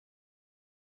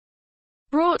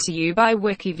Brought to you by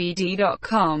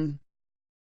WikiVidi.com.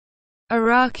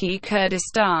 Iraqi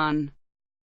Kurdistan.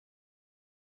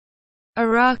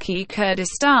 Iraqi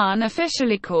Kurdistan,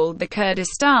 officially called the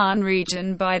Kurdistan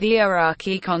Region by the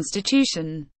Iraqi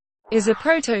Constitution, is a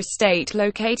proto-state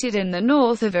located in the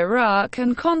north of Iraq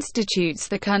and constitutes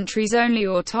the country's only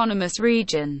autonomous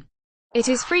region. It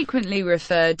is frequently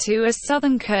referred to as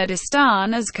Southern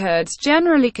Kurdistan, as Kurds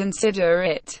generally consider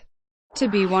it to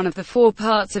be one of the four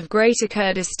parts of Greater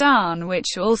Kurdistan,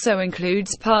 which also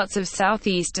includes parts of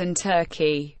southeastern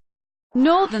Turkey,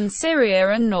 northern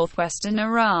Syria and northwestern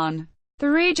Iran. The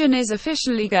region is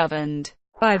officially governed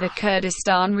by the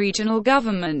Kurdistan Regional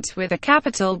Government, with the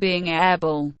capital being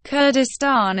Erbil.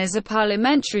 Kurdistan is a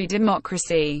parliamentary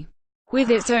democracy, with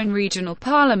its own regional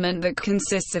parliament that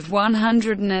consists of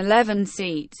 111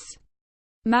 seats.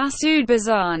 Masoud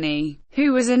Barzani,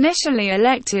 who was initially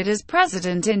elected as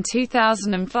president in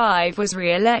 2005, was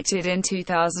re-elected in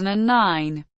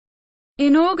 2009.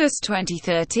 In August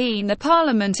 2013, the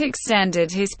parliament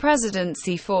extended his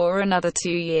presidency for another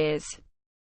 2 years.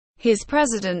 His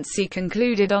presidency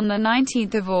concluded on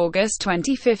 19 August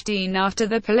 2015 after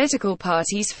the political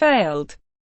parties failed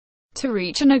to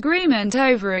reach an agreement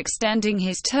over extending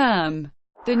his term.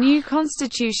 The new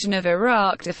constitution of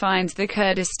Iraq defines the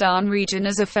Kurdistan region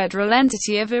as a federal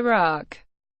entity of Iraq,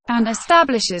 and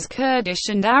establishes Kurdish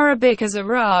and Arabic as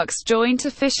Iraq's joint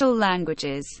official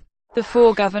languages. The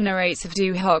four governorates of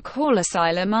Duhok,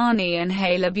 Horlis-Ilamani and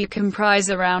Halabja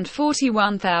comprise around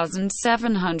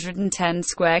 41,710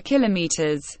 square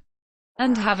kilometers,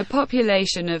 and have a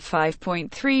population of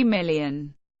 5.3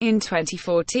 million. In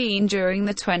 2014, during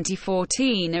the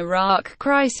 2014 Iraq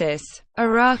crisis,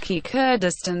 Iraqi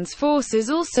Kurdistan's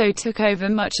forces also took over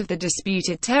much of the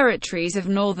disputed territories of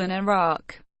northern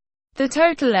Iraq. The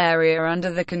total area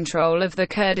under the control of the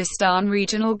Kurdistan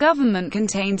Regional Government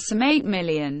contains some 8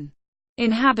 million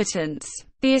inhabitants.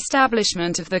 The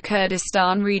establishment of the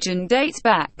Kurdistan region dates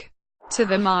back to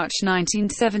the March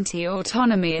 1970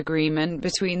 autonomy agreement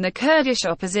between the Kurdish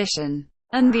opposition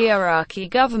and the Iraqi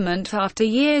government after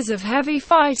years of heavy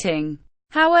fighting.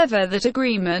 However, that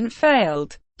agreement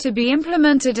failed to be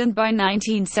implemented, and by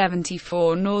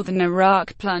 1974 northern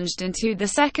Iraq plunged into the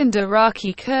Second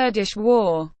Iraqi-Kurdish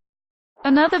War,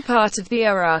 another part of the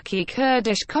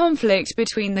Iraqi-Kurdish conflict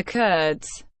between the Kurds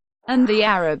and the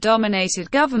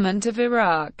Arab-dominated government of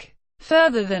Iraq.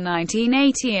 Further, the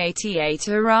 1980–88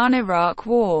 Iran-Iraq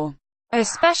War,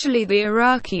 especially the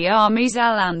Iraqi army's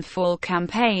Al-Anfal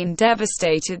campaign,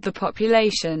 devastated the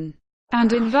population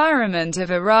and environment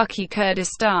of Iraqi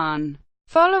Kurdistan.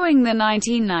 Following the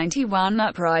 1991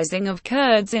 uprising of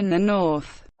Kurds in the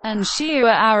north and Shia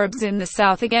Arabs in the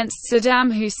south against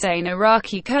Saddam Hussein,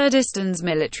 Iraqi Kurdistan's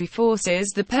military forces,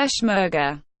 the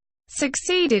Peshmerga,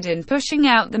 succeeded in pushing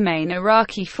out the main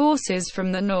Iraqi forces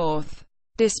from the north.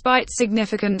 Despite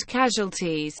significant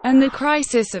casualties, and the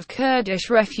crisis of Kurdish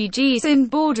refugees in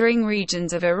bordering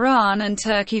regions of Iran and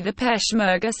Turkey, the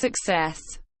Peshmerga success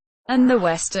and the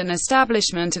Western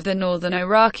establishment of the northern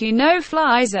Iraqi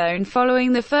no-fly zone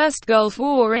following the First Gulf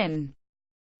War in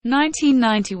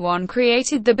 1991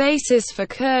 created the basis for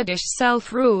Kurdish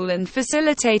self-rule and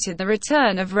facilitated the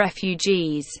return of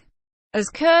refugees. As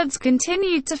Kurds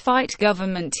continued to fight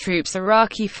government troops,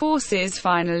 Iraqi forces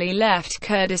finally left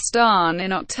Kurdistan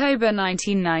in October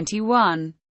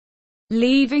 1991,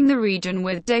 leaving the region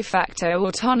with de facto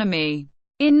autonomy.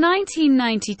 In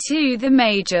 1992, the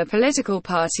major political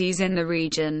parties in the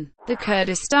region, the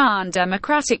Kurdistan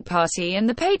Democratic Party and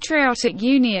the Patriotic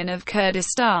Union of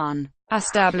Kurdistan,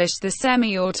 established the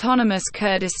semi-autonomous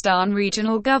Kurdistan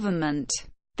Regional Government.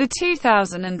 The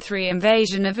 2003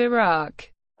 invasion of Iraq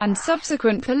and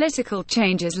subsequent political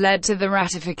changes led to the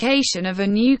ratification of a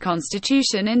new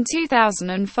constitution in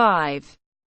 2005.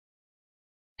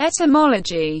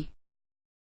 Etymology.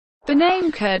 The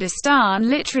name Kurdistan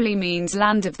literally means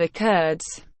land of the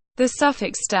Kurds. The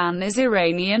suffix stan is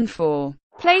Iranian for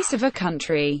place of a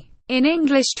country. In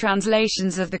English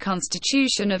translations of the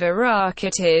Constitution of Iraq,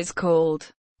 it is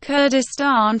called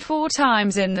Kurdistan 4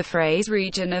 times in the phrase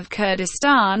region of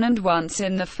Kurdistan and once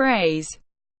in the phrase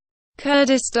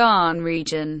Kurdistan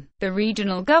Region. The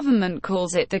regional government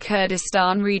calls it the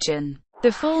Kurdistan Region.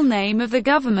 The full name of the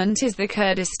government is the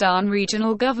Kurdistan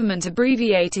Regional Government,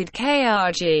 abbreviated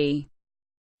KRG.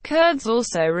 Kurds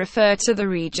also refer to the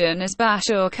region as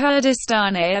Bashur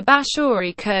Kurdistan or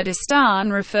Bashuri Kurdistan,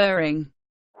 referring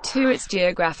to its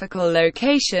geographical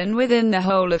location within the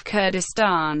whole of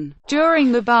Kurdistan.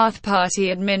 During the Ba'ath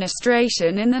Party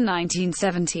administration in the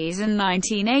 1970s and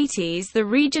 1980s, the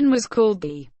region was called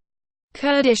the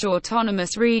Kurdish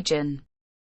Autonomous Region.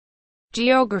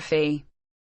 Geography.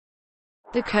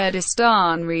 The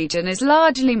Kurdistan region is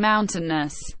largely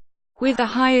mountainous, with the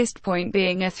highest point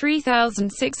being a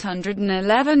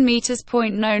 3,611 meters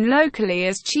point known locally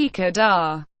as Chika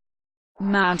Dar.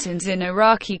 Mountains in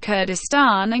Iraqi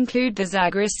Kurdistan include the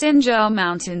Zagra Sinjar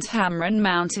Mountains, Hamran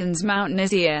Mountains, Mount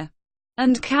Nazir,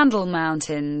 and Kandil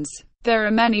Mountains. There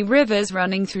are many rivers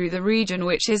running through the region,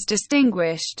 which is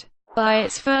distinguished by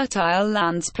its fertile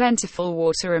lands, plentiful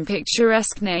water and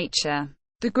picturesque nature.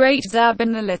 The Great Zab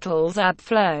and the Little Zab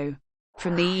flow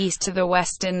from the east to the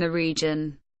west in the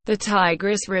region. The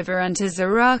Tigris River enters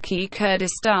Iraqi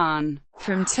Kurdistan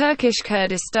from Turkish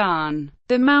Kurdistan.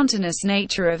 The mountainous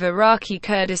nature of Iraqi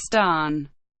Kurdistan,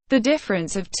 the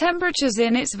difference of temperatures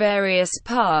in its various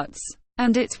parts,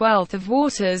 and its wealth of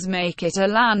waters make it a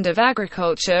land of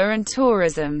agriculture and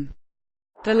tourism.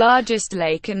 The largest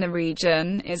lake in the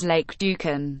region is Lake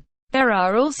Dukan. There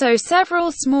are also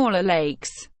several smaller lakes,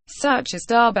 such as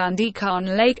Darbandi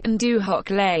Khan Lake and Duhok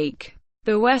Lake.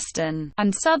 The western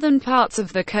and southern parts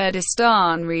of the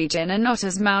Kurdistan region are not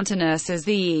as mountainous as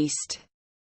the east.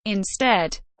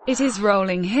 Instead, it is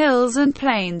rolling hills and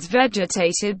plains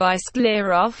vegetated by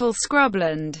sclerophyll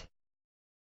scrubland.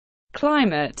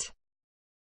 Climate.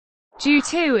 Due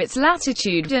to its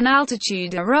latitude and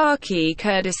altitude, Iraqi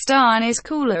Kurdistan is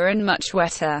cooler and much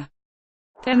wetter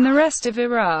than the rest of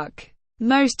Iraq.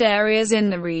 Most areas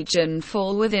in the region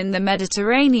fall within the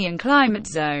Mediterranean climate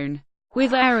zone,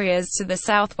 with areas to the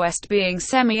southwest being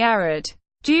semi-arid,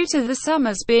 due to the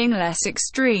summers being less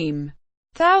extreme.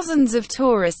 Thousands of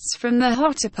tourists from the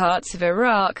hotter parts of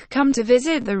Iraq come to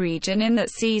visit the region in that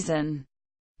season.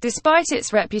 Despite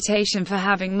its reputation for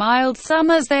having mild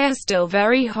summers, they are still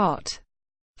very hot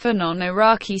for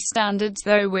non-Iraqi standards,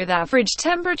 though, with average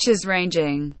temperatures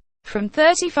ranging from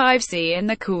 35 C in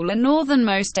the cooler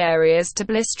northernmost areas to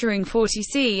blistering 40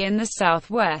 C in the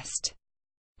southwest,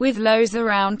 with lows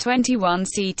around 21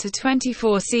 C to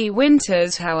 24 C.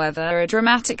 Winters, however, are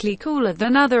dramatically cooler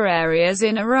than other areas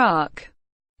in Iraq,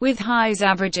 with highs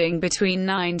averaging between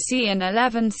 9 C and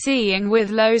 11 C and with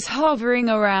lows hovering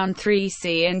around 3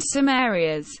 C in some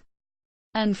areas,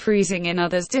 and freezing in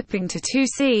others, dipping to 2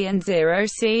 C and 0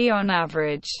 C on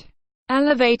average.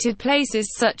 Elevated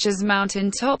places such as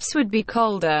mountain tops would be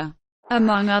colder.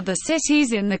 Among other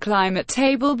cities in the climate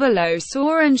table below,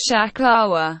 Sour and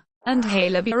Shaklawa and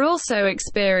Halabja also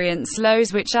experience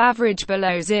lows which average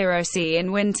below 0 C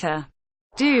in winter.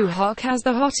 Duhok has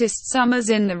the hottest summers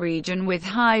in the region, with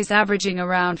highs averaging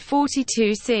around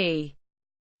 42 C.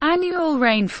 Annual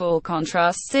rainfall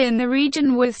contrasts in the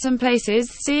region, with some places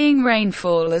seeing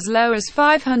rainfall as low as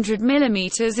 500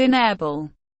 mm in Erbil,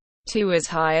 to as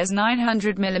high as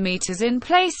 900 mm in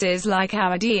places like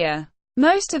Ahmadiyya.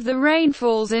 Most of the rain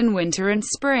falls in winter and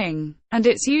spring, and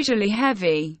it's usually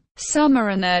heavy. Summer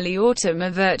and early autumn are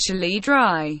virtually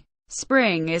dry.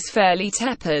 Spring is fairly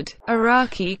tepid.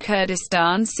 Iraqi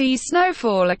Kurdistan sees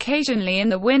snowfall occasionally in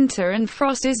the winter, and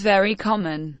frost is very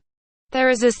common. There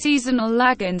is a seasonal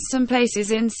lag in some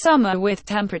places in summer, with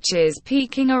temperatures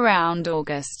peaking around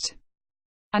August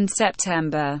and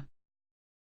September.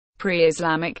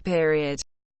 Pre-Islamic period.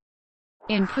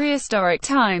 In prehistoric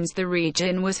times, the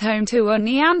region was home to a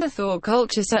Neanderthal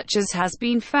culture such as has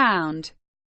been found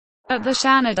at the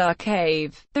Shanidar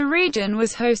cave. The region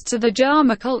was host to the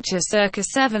Jama culture circa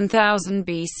 7000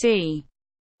 BC.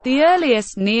 The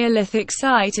earliest Neolithic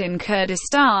site in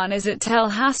Kurdistan is at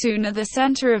Tel Hassuna, the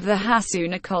center of the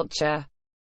Hassuna culture,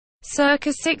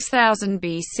 circa 6000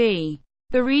 BC.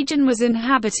 The region was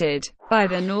inhabited by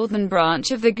the northern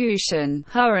branch of the Gutian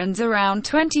Hurons around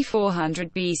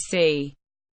 2400 BC.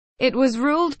 It was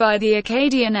ruled by the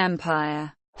Akkadian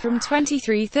Empire from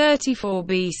 2334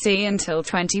 BC until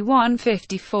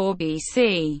 2154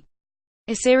 BC.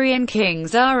 Assyrian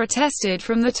kings are attested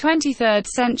from the 23rd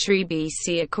century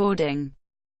BC according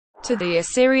to the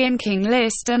Assyrian king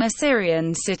list, and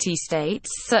Assyrian city-states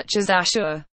such as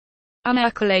Ashur and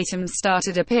Urkalatum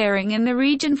started appearing in the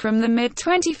region from the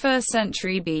mid-21st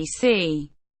century BC.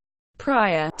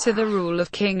 Prior to the rule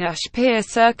of King Ashpir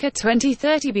circa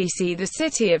 2030 BC, the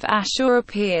city of Ashur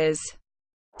appears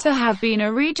to have been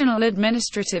a regional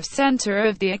administrative center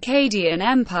of the Akkadian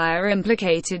Empire,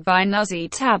 implicated by Nuzi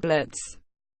tablets,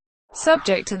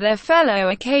 subject to their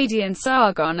fellow Akkadian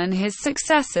Sargon and his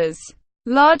successors.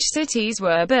 Large cities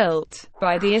were built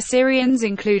by the Assyrians,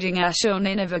 including Ashur,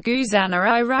 Nineveh, Guzana,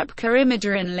 Irapka,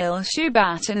 Imidra, Enlil,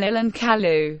 Shubat, Enlil, and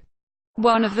Kalu.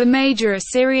 One of the major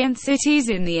Assyrian cities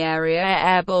in the area,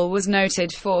 Erbil, was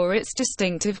noted for its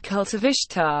distinctive cult of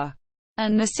Ishtar,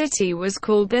 and the city was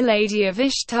called the Lady of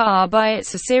Ishtar by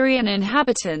its Assyrian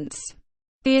inhabitants.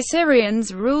 The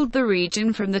Assyrians ruled the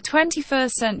region from the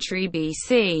 21st century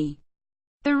BC.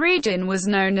 The region was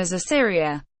known as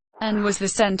Assyria, and was the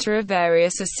center of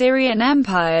various Assyrian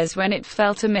empires when it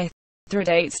fell to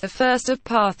Mithridates I of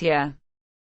Parthia.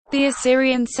 The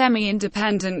Assyrian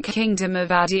semi-independent kingdom of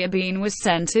Adiabene was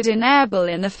centered in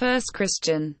Erbil in the first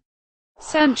Christian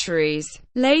centuries.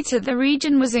 Later the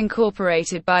region was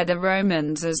incorporated by the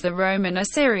Romans as the Roman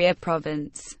Assyria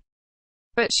province,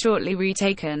 but shortly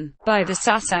retaken by the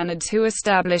Sassanids, who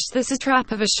established the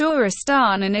satrap of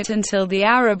Ashuristan in it until the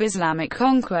Arab Islamic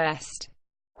conquest.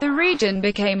 The region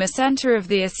became a center of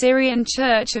the Assyrian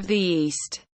Church of the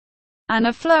East, and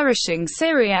a flourishing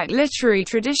Syriac literary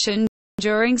tradition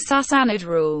during Sassanid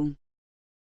rule.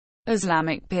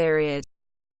 Islamic period.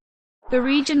 The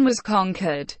region was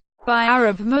conquered by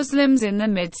Arab Muslims in the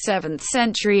mid-7th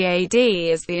century AD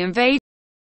as the invading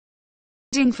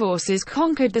forces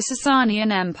conquered the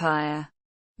Sasanian Empire,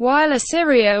 while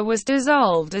Assyria was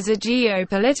dissolved as a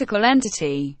geopolitical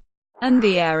entity, and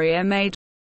the area made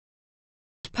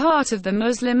part of the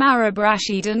Muslim Arab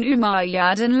Rashidun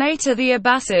Umayyad and later the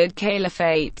Abbasid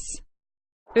Caliphates,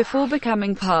 before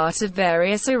becoming part of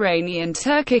various Iranian,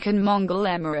 Turkic and Mongol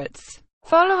emirates.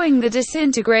 Following the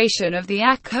disintegration of the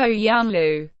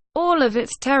Akkoyunlu, all of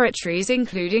its territories,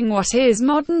 including what is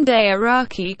modern-day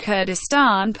Iraqi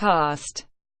Kurdistan, passed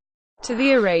to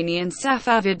the Iranian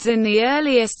Safavids in the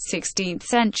earliest 16th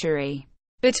century.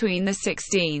 Between the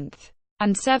 16th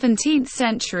and 17th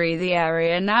century, the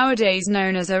area nowadays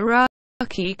known as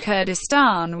Iraqi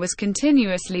Kurdistan was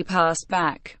continuously passed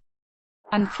back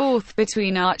and forth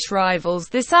between arch-rivals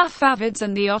the Safavids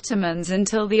and the Ottomans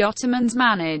until the Ottomans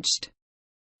managed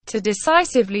to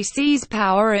decisively seize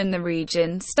power in the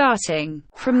region starting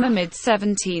from the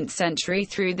mid-17th century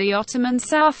through the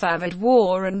Ottoman-Safavid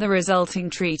War and the resulting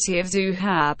Treaty of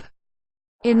Zuhab.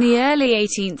 In the early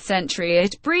 18th century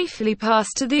it briefly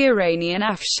passed to the Iranian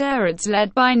Afsharids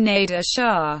led by Nader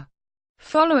Shah.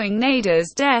 Following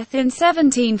Nader's death in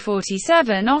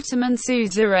 1747, Ottoman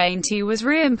suzerainty was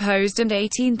reimposed and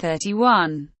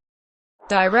 1831.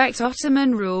 Direct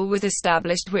Ottoman rule was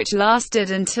established, which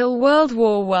lasted until World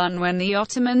War I when the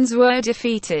Ottomans were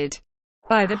defeated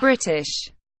by the British.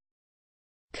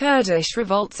 Kurdish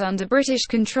revolts under British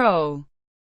control.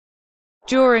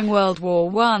 During World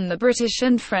War I, the British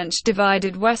and French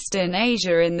divided Western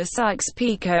Asia in the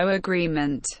Sykes-Picot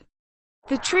Agreement,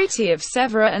 the Treaty of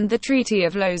Sèvres and the Treaty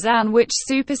of Lausanne, which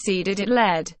superseded it,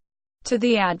 led to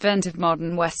the advent of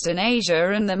modern Western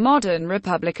Asia and the modern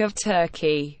Republic of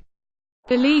Turkey.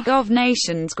 The League of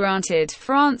Nations granted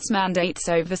France mandates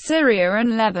over Syria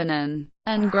and Lebanon,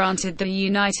 and granted the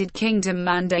United Kingdom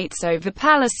mandates over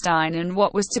Palestine and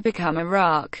what was to become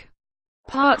Iraq.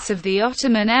 Parts of the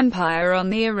Ottoman Empire on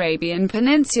the Arabian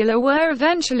Peninsula were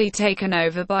eventually taken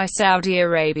over by Saudi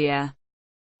Arabia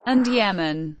and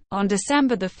Yemen. On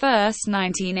December 1,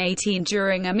 1918,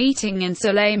 during a meeting in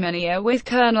Sulaymaniyah with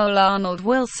Colonel Arnold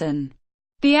Wilson,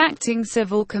 the acting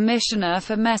civil commissioner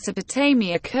for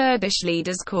Mesopotamia, Kurdish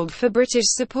leaders called for British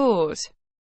support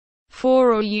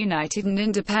for a united and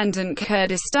independent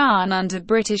Kurdistan under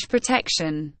British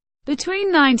protection.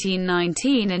 Between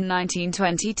 1919 and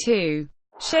 1922,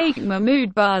 Sheikh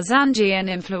Masoud Barzani, an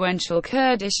influential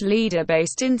Kurdish leader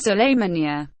based in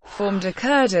Sulaymaniyah, formed a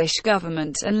Kurdish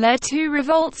government and led two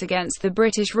revolts against the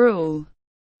British rule.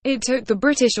 It took the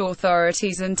British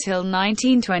authorities until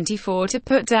 1924 to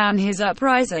put down his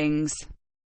uprisings.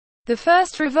 The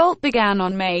first revolt began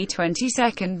on May 22,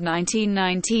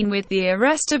 1919 with the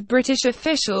arrest of British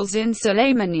officials in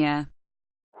Sulaymaniyah,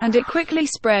 and it quickly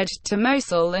spread to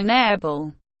Mosul and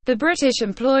Erbil. The British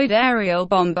employed aerial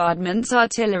bombardments,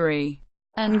 artillery,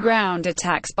 and ground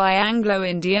attacks by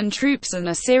Anglo-Indian troops and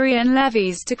Assyrian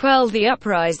levies to quell the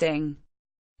uprising.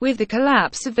 With the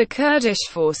collapse of the Kurdish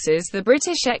forces, the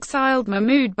British exiled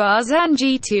Masoud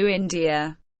Barzani to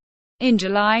India. In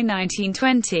July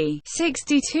 1920,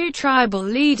 62 tribal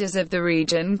leaders of the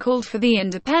region called for the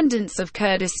independence of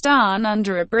Kurdistan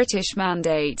under a British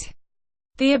mandate.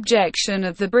 The objection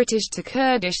of the British to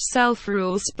Kurdish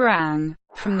self-rule sprang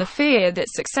from the fear that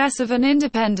success of an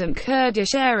independent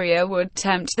Kurdish area would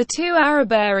tempt the two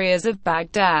Arab areas of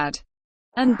Baghdad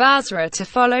and Basra to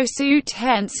follow suit,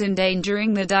 hence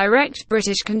endangering the direct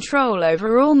British control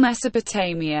over all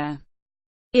Mesopotamia.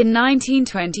 In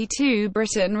 1922,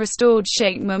 Britain restored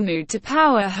Sheikh Mahmud to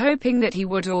power, hoping that he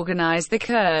would organize the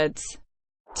Kurds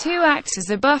to act as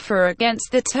a buffer against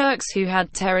the Turks, who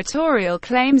had territorial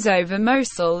claims over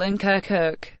Mosul and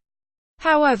Kirkuk.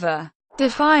 However,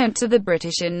 defiant to the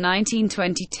British in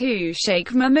 1922,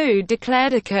 Sheikh Mahmud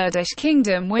declared a Kurdish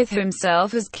kingdom with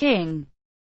himself as king.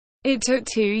 It took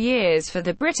 2 years for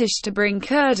the British to bring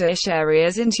Kurdish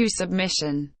areas into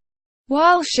submission.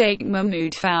 while Sheikh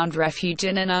Mahmud found refuge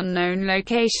in an unknown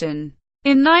location.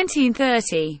 In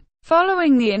 1930,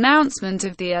 following the announcement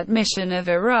of the admission of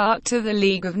Iraq to the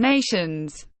League of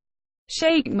Nations,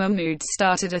 Sheikh Mahmud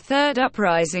started a third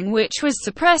uprising which was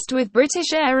suppressed with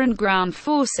British air and ground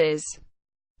forces.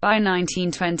 By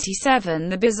 1927,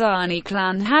 the Barzani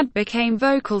clan had become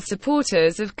vocal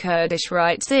supporters of Kurdish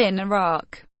rights in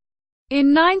Iraq.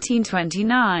 In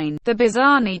 1929, the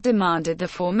Barzani demanded the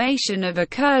formation of a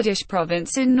Kurdish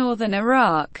province in northern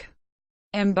Iraq.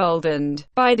 Emboldened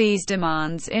by these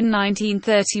demands, in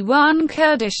 1931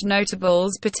 Kurdish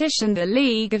notables petitioned the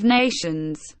League of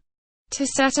Nations to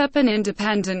set up an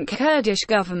independent Kurdish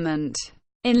government.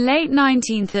 In late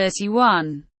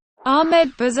 1931,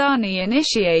 Ahmed Barzani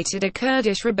initiated a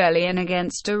Kurdish rebellion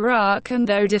against Iraq and,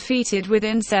 though defeated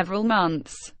within several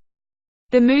months,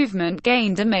 the movement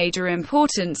gained a major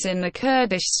importance in the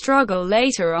Kurdish struggle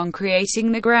later on,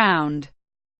 creating the ground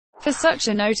for such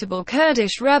a notable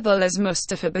Kurdish rebel as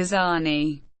Mustafa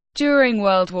Barzani. During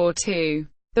World War II,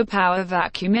 the power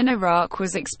vacuum in Iraq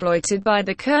was exploited by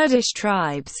the Kurdish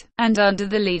tribes, and under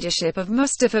the leadership of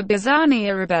Mustafa Barzani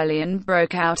a rebellion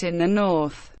broke out in the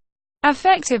north,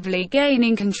 effectively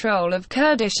gaining control of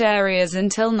Kurdish areas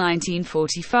until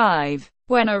 1945.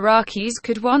 When Iraqis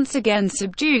could once again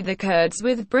subdue the Kurds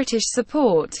with British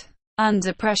support.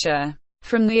 Under pressure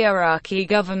from the Iraqi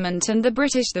government and the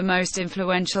British, the most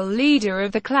influential leader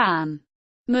of the clan,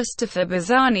 Mustafa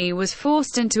Barzani, was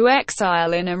forced into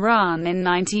exile in Iran in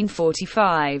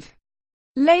 1945.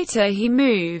 Later he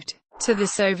moved to the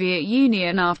Soviet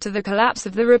Union after the collapse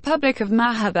of the Republic of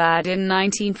Mahabad in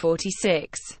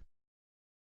 1946.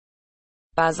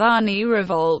 Barzani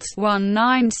Revolt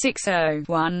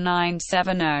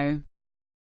 1960–1970.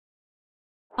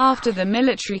 After the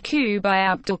military coup by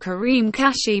Abdul Karim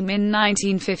Kashim in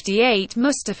 1958,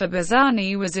 Mustafa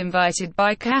Barzani was invited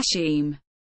by Kashim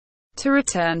to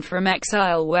return from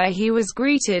exile, where he was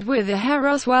greeted with a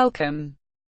hero's welcome.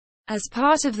 As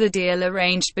part of the deal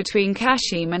arranged between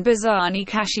Kashim and Barzani,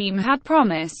 Kashim had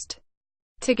promised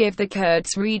to give the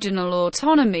Kurds regional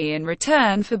autonomy in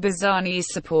return for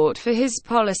Barzani's support for his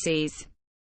policies.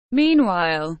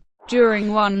 Meanwhile, during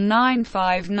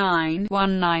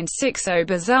 1959–1960,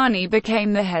 Barzani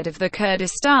became the head of the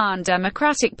Kurdistan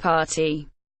Democratic Party,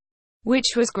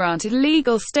 which was granted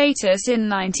legal status in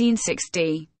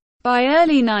 1960. By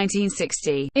early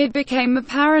 1960, it became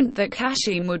apparent that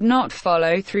Kashim would not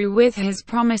follow through with his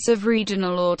promise of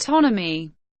regional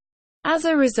autonomy. As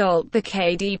a result, the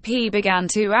KDP began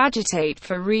to agitate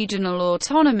for regional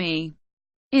autonomy.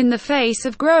 In the face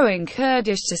of growing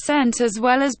Kurdish dissent as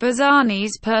well as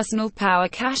Barzani's personal power,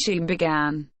 Kashim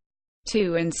began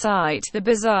to incite the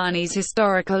Barzani's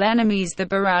historical enemies, the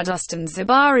Baradustan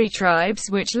Zabari tribes,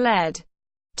 which led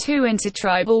to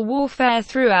intertribal warfare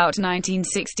throughout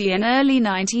 1960 and early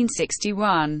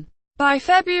 1961. By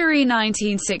February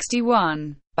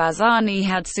 1961, Barzani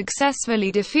had successfully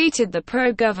defeated the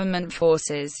pro-government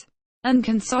forces and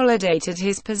consolidated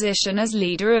his position as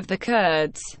leader of the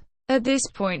Kurds. At this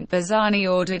point, Barzani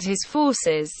ordered his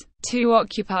forces to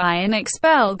occupy and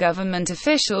expel government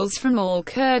officials from all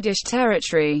Kurdish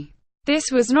territory.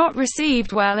 This was not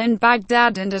received well in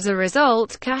Baghdad, and as a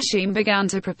result, Kashim began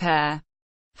to prepare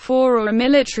for a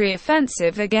military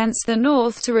offensive against the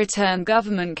north to return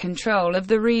government control of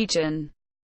the region.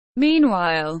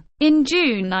 Meanwhile, in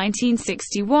June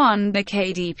 1961, the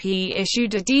KDP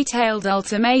issued a detailed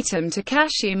ultimatum to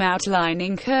Kashim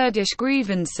outlining Kurdish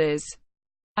grievances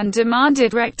and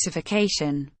demanded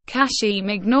rectification. Kashim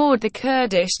ignored the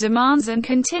Kurdish demands and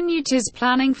continued his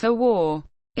planning for war.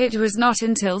 It was not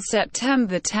until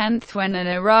September 10 when an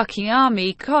Iraqi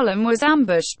army column was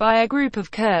ambushed by a group of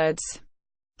Kurds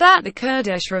that the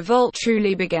Kurdish revolt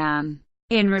truly began.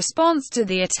 In response to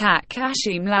the attack,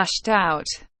 Kashim lashed out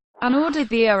and ordered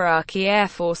the Iraqi Air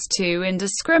Force to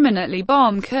indiscriminately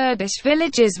bomb Kurdish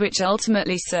villages, which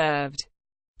ultimately served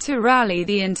to rally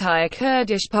the entire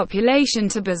Kurdish population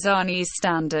to Barzani's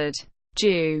standard.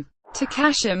 Due to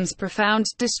Kashim's profound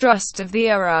distrust of the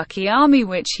Iraqi army,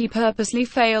 which he purposely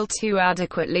failed to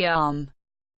adequately arm,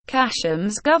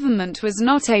 Kashim's government was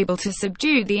not able to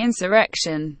subdue the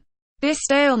insurrection. This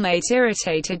stalemate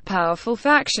irritated powerful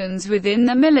factions within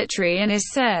the military and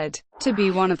is said to be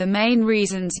one of the main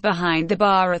reasons behind the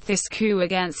Ba'athist coup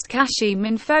against Kashim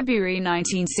in February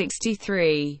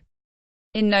 1963.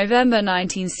 In November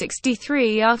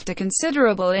 1963, after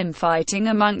considerable infighting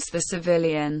amongst the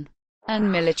civilian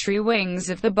and military wings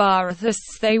of the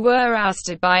Ba'athists, they were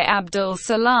ousted by Abdul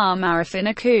Salam Arif in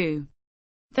a coup.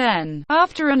 Then,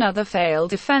 after another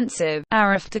failed offensive,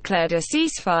 Arif declared a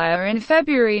ceasefire in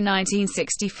February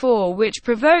 1964 which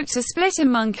provoked a split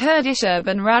among Kurdish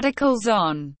urban radicals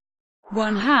on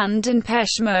one hand and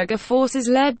Peshmerga forces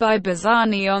led by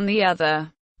Barzani on the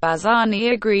other.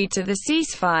 Barzani agreed to the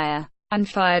ceasefire and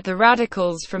fired the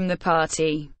radicals from the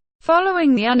party,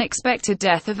 following the unexpected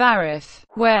death of Arif,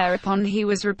 whereupon he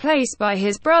was replaced by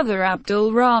his brother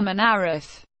Abdul Rahman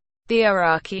Arif. The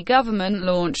Iraqi government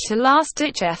launched a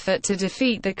last-ditch effort to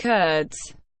defeat the Kurds.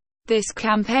 This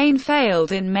campaign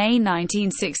failed in May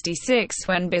 1966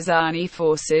 when Barzani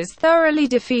forces thoroughly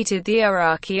defeated the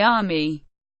Iraqi army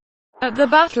at the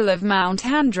Battle of Mount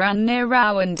Handran near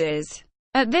Rawandis.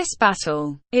 At this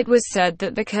battle, it was said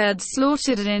that the Kurds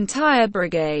slaughtered an entire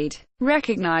brigade.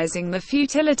 Recognizing the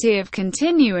futility of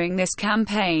continuing this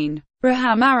campaign,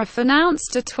 Rahman Arif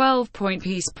announced a 12-point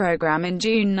peace program in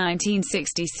June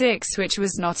 1966 which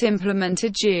was not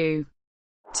implemented due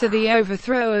to the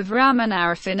overthrow of Rahman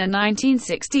Arif in a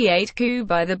 1968 coup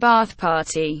by the Ba'ath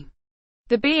Party.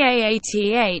 The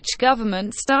Ba'ath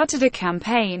government started a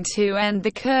campaign to end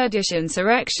the Kurdish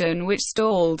insurrection which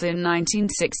stalled in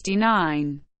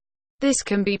 1969. This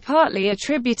can be partly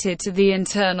attributed to the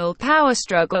internal power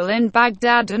struggle in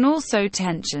Baghdad and also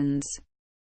tensions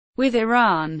with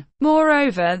Iran.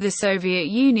 Moreover, the Soviet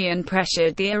Union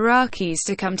pressured the Iraqis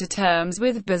to come to terms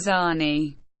with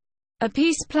Barzani. A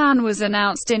peace plan was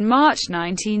announced in March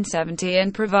 1970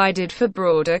 and provided for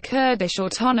broader Kurdish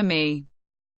autonomy.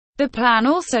 The plan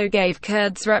also gave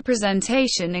Kurds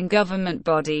representation in government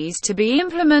bodies to be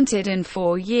implemented in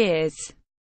 4 years.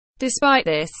 Despite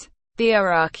this, the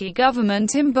Iraqi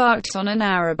government embarked on an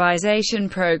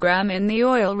Arabization program in the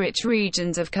oil-rich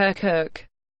regions of Kirkuk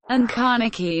and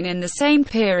Karnakin in the same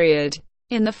period.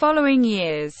 In the following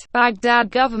years,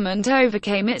 Baghdad government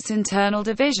overcame its internal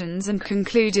divisions and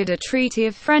concluded a treaty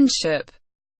of friendship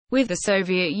with the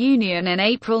Soviet Union in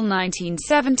April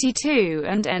 1972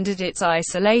 and ended its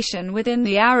isolation within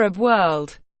the Arab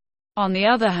world. On the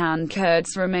other hand,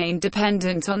 Kurds remained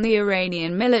dependent on the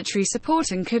Iranian military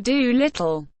support and could do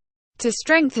little to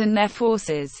strengthen their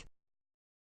forces.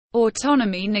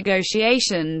 Autonomy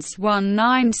negotiations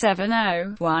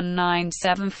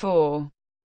 1970–1974.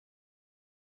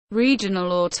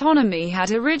 Regional autonomy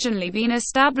had originally been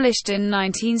established in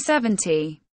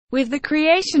 1970. With the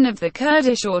creation of the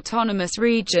Kurdish Autonomous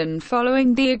Region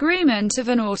following the agreement of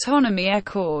an autonomy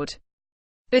accord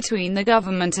between the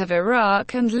government of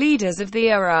Iraq and leaders of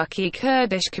the Iraqi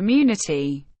Kurdish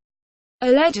community. A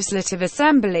legislative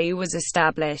assembly was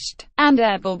established, and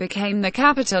Erbil became the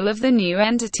capital of the new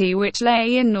entity which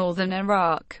lay in northern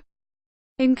Iraq,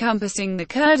 encompassing the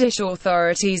Kurdish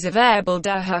authorities of Erbil,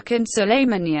 Dahuk and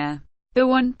Sulaymaniyah. The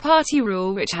one-party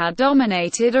rule which had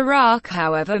dominated Iraq,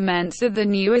 however, meant that the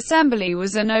new assembly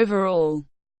was an overall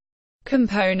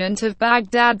component of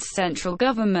Baghdad's central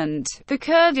government. The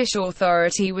Kurdish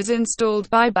authority was installed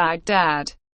by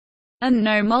Baghdad, and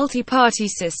no multi-party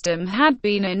system had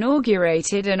been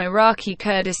inaugurated in Iraqi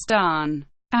Kurdistan,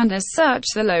 and as such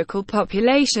the local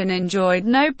population enjoyed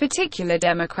no particular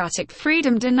democratic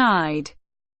freedom denied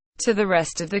to the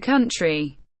rest of the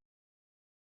country.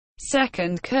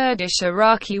 Second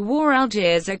Kurdish-Iraqi War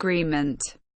Algiers Agreement.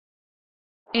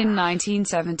 In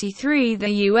 1973, the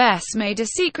U.S. made a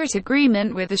secret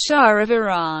agreement with the Shah of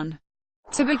Iran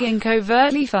to begin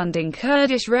covertly funding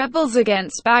Kurdish rebels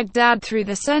against Baghdad through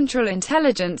the Central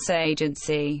Intelligence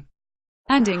Agency,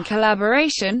 and in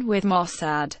collaboration with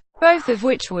Mossad, both of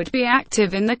which would be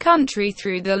active in the country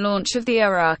through the launch of the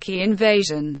Iraqi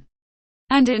invasion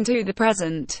and into the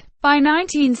present. By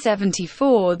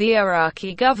 1974, the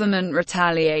Iraqi government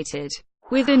retaliated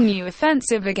with a new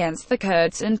offensive against the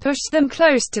Kurds and pushed them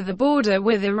close to the border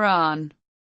with Iran.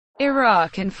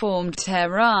 Iraq informed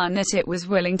Tehran that it was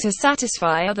willing to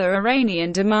satisfy other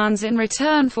Iranian demands in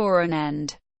return for an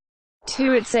end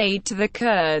to its aid to the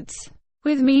Kurds.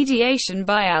 With mediation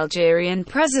by Algerian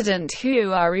President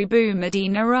Houari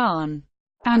Boumediene, Iran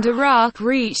and Iraq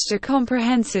reached a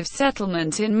comprehensive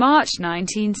settlement in March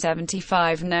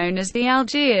 1975 known as the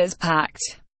Algiers Pact.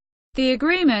 The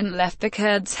agreement left the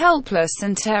Kurds helpless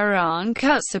and Tehran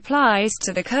cut supplies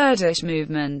to the Kurdish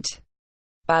movement.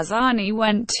 Barzani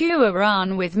went to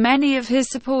Iran with many of his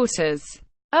supporters.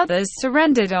 Others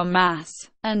surrendered en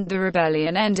masse, and the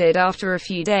rebellion ended after a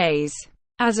few days.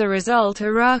 As a result,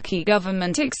 Iraqi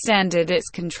government extended its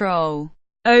control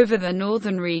over the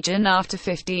northern region after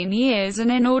 15 years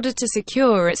and in order to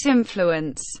secure its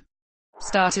influence,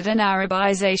 started an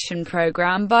Arabization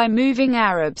program by moving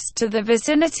Arabs to the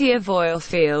vicinity of oil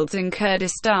fields in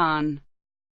Kurdistan,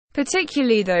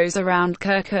 particularly those around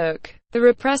Kirkuk. The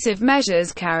repressive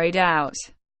measures carried out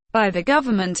by the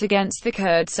government against the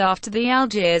Kurds after the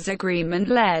Algiers Agreement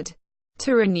led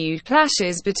to renewed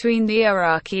clashes between the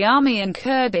Iraqi army and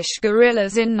Kurdish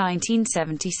guerrillas in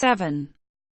 1977.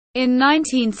 In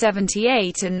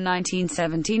 1978 and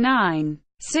 1979,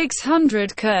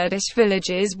 600 Kurdish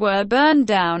villages were burned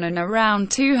down and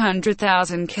around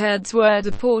 200,000 Kurds were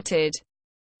deported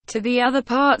to the other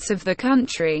parts of the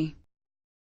country.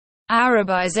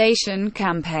 Arabization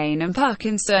campaign and PUK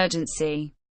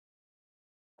insurgency.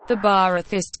 The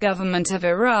Ba'athist government of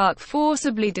Iraq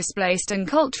forcibly displaced and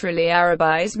culturally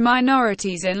Arabized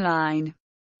minorities in line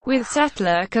with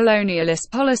settler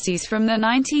colonialist policies from the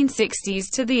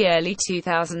 1960s to the early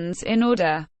 2000s in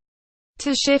order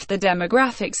to shift the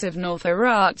demographics of North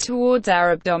Iraq towards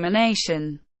Arab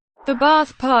domination. The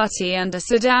Ba'ath Party under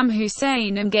Saddam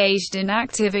Hussein engaged in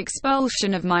active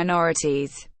expulsion of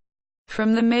minorities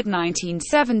from the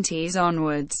mid-1970s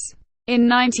onwards. In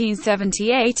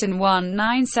 1978 and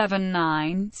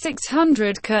 1979,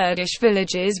 600 Kurdish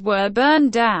villages were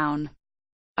burned down,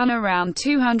 and around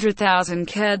 200,000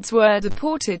 Kurds were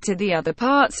deported to the other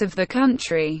parts of the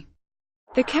country.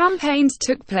 The campaigns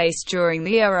took place during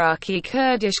the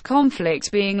Iraqi-Kurdish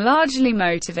conflict, being largely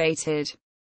motivated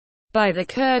by the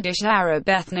Kurdish-Arab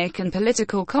ethnic and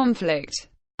political conflict.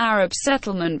 Arab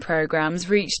settlement programs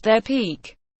reached their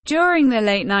peak during the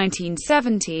late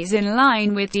 1970s in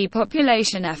line with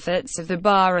depopulation efforts of the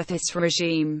Ba'athist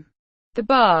regime. The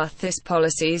Ba'athist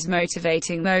policies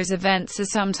motivating those events are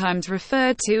sometimes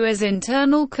referred to as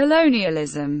internal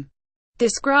colonialism,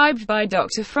 described by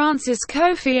Dr. Francis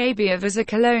Kofi Abiyev as a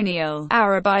colonial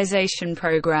Arabization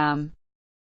program,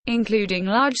 including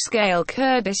large-scale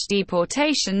Kurdish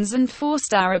deportations and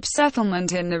forced Arab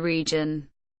settlement in the region.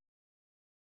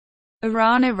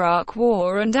 Iran-Iraq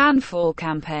War and Anfal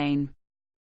campaign.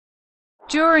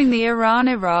 During the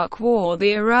Iran-Iraq War,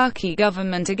 the Iraqi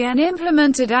government again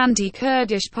implemented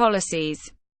anti-Kurdish policies,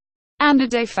 and a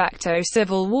de facto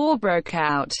civil war broke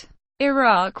out.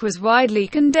 Iraq was widely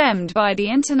condemned by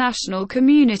the international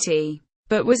community,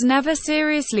 but was never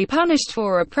seriously punished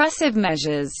for oppressive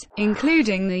measures,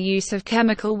 including the use of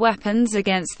chemical weapons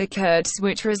against the Kurds,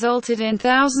 which resulted in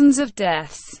thousands of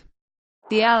deaths.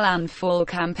 The Al-Anfal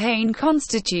campaign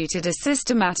constituted a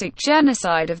systematic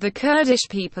genocide of the Kurdish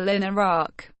people in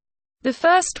Iraq. The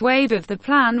first wave of the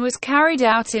plan was carried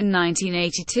out in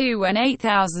 1982 when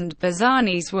 8,000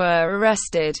 Barzanis were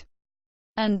arrested,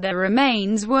 and their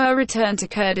remains were returned to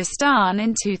Kurdistan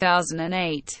in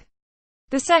 2008.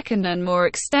 The second and more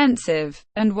extensive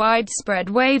and widespread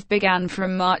wave began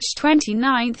from March 29,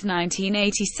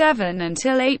 1987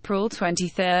 until April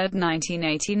 23,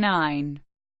 1989.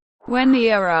 When the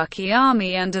Iraqi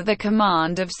army under the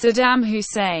command of Saddam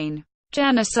Hussein,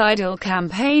 genocidal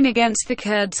campaign against the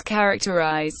Kurds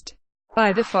characterized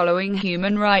by the following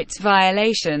human rights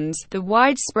violations: the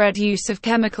widespread use of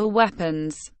chemical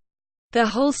weapons, the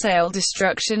wholesale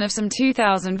destruction of some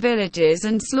 2,000 villages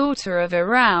and slaughter of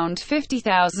around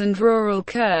 50,000 rural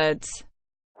Kurds.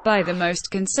 By the most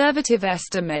conservative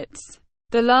estimates,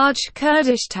 the large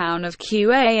Kurdish town of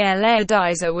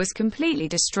Qal-Adiza was completely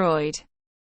destroyed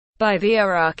by the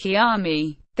Iraqi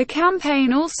army. The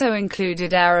campaign also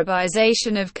included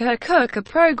Arabization of Kirkuk, a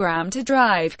program to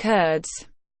drive Kurds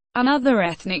and other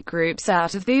ethnic groups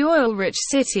out of the oil-rich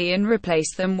city and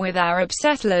replace them with Arab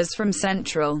settlers from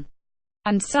central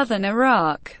and southern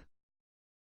Iraq.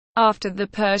 After the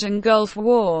Persian Gulf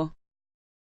War,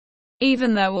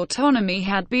 even though autonomy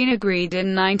had been agreed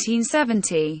in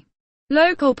 1970,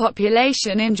 local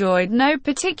population enjoyed no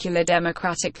particular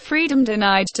democratic freedom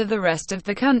denied to the rest of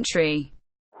the country.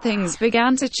 Things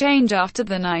began to change after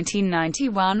the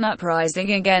 1991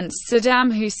 uprising against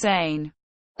Saddam Hussein.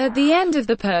 At the end of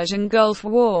the Persian Gulf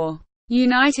War,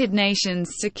 United Nations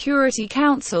Security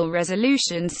Council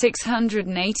Resolution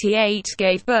 688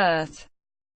 gave birth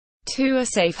to a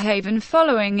safe haven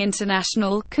following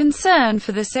international concern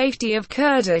for the safety of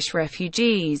Kurdish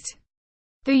refugees.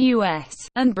 The US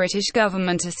and British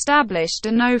government established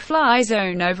a no-fly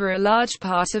zone over a large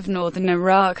part of northern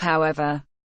Iraq. However,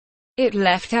 it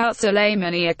left out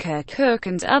Sulaymaniyah, Kirkuk,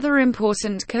 and other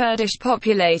important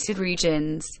Kurdish-populated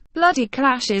regions. Bloody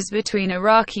clashes between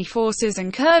Iraqi forces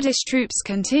and Kurdish troops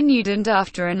continued, and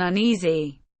after an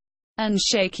uneasy and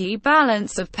shaky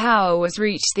balance of power was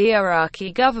reached, the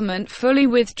Iraqi government fully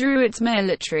withdrew its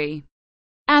military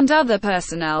and other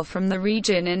personnel from the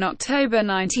region in October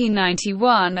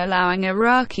 1991, allowing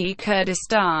Iraqi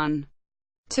Kurdistan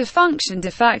to function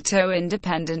de facto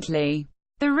independently.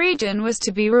 The region was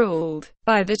to be ruled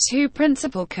by the two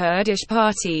principal Kurdish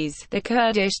parties, the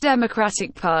Kurdish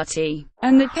Democratic Party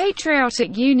and the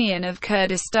Patriotic Union of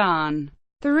Kurdistan.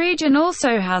 The region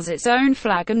also has its own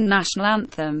flag and national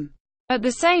anthem. At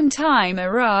the same time,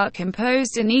 Iraq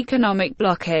imposed an economic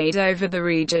blockade over the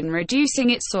region, reducing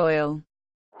its oil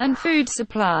and food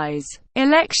supplies.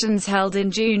 Elections held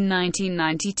in June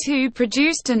 1992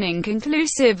 produced an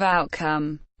inconclusive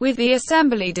outcome, with the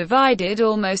assembly divided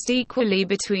almost equally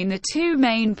between the two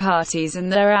main parties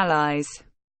and their allies.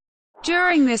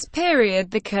 During this period,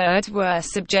 the Kurds were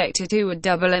subjected to a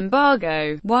double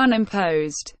embargo, one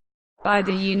imposed by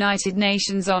the United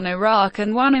Nations on Iraq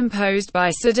and one imposed by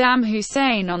Saddam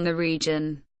Hussein on the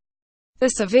region. The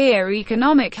severe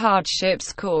economic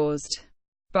hardships caused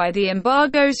by the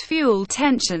embargoes fueled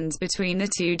tensions between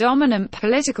the two dominant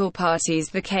political parties,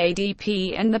 the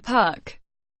KDP and the PUK,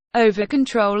 over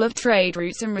control of trade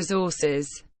routes and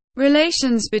resources.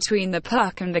 Relations between the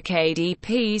PUK and the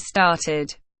KDP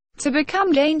started to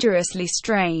become dangerously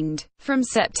strained from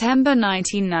September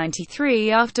 1993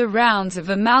 after rounds of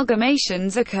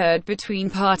amalgamations occurred between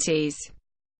parties.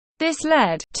 This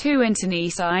led to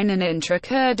internecine and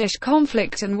intra-Kurdish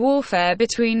conflict and warfare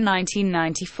between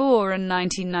 1994 and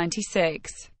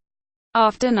 1996.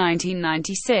 After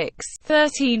 1996,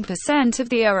 13% of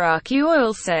the Iraqi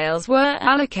oil sales were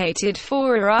allocated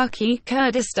for Iraqi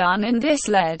Kurdistan, and this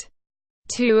led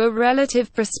to a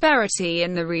relative prosperity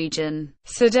in the region.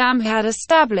 Saddam had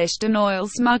established an oil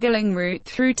smuggling route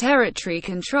through territory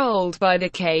controlled by the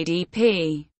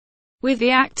KDP, with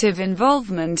the active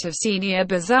involvement of senior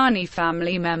Barzani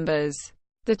family members.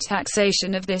 The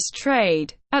taxation of this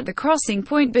trade, at the crossing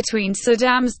point between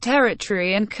Saddam's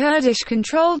territory and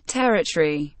Kurdish-controlled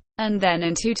territory, and then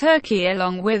into Turkey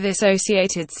along with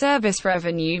associated service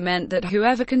revenue, meant that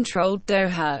whoever controlled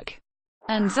Dohuk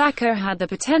and Zaka had the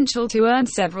potential to earn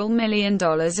several $1 million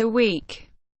a week.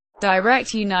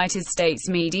 Direct United States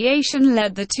mediation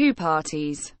led the two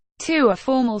parties to a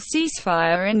formal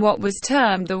ceasefire in what was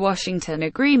termed the Washington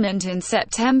Agreement in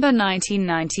September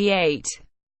 1998.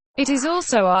 It is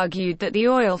also argued that the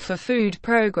Oil for Food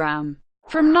program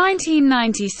from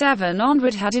 1997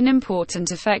 onward had an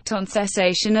important effect on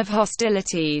cessation of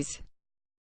hostilities.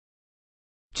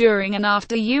 During and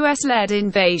after US-led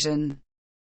invasion,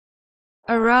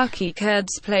 Iraqi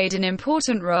Kurds played an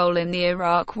important role in the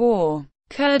Iraq War.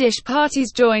 Kurdish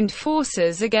parties joined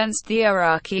forces against the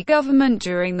Iraqi government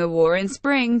during the war in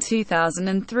spring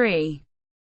 2003.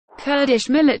 Kurdish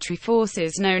military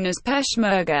forces known as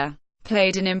Peshmerga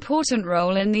played an important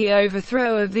role in the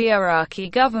overthrow of the Iraqi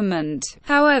government.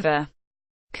 However,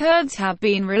 Kurds have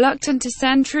been reluctant to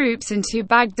send troops into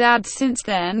Baghdad since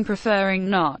then, preferring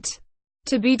not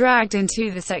to be dragged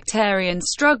into the sectarian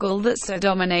struggle that so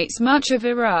dominates much of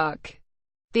Iraq.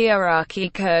 The Iraqi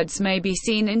Kurds may be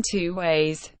seen in two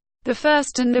ways. The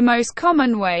first and the most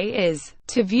common way is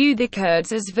to view the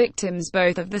Kurds as victims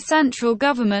both of the central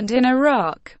government in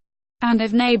Iraq and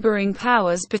of neighboring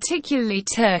powers, particularly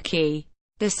Turkey.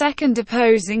 The second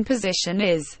opposing position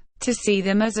is to see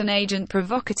them as an agent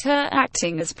provocateur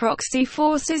acting as proxy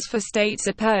forces for states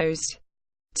opposed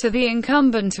to the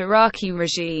incumbent Iraqi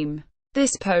regime.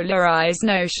 This polarized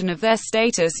notion of their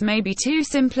status may be too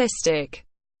simplistic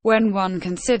when one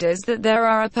considers that there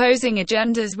are opposing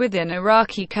agendas within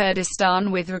Iraqi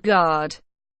Kurdistan with regard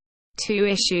to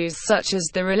issues such as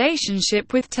the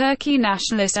relationship with Turkey,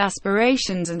 nationalist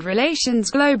aspirations and relations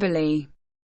globally.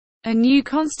 A new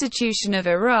constitution of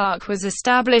Iraq was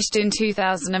established in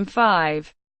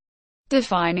 2005,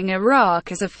 defining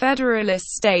Iraq as a federalist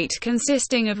state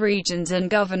consisting of regions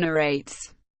and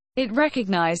governorates. It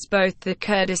recognized both the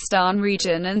Kurdistan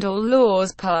region and all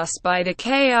laws passed by the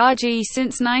KRG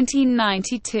since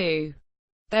 1992.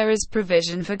 There is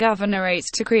provision for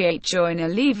governorates to create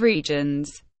join-or-leave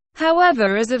regions.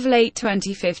 However, as of late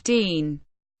 2015,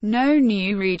 no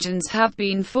new regions have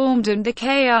been formed and the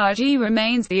KRG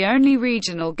remains the only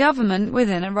regional government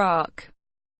within Iraq.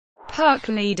 PUK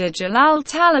leader Jalal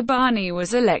Talabani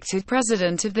was elected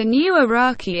president of the new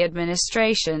Iraqi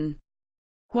administration,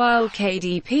 while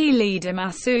KDP leader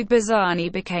Masoud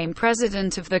Barzani became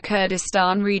president of the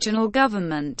Kurdistan Regional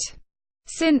Government.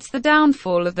 Since the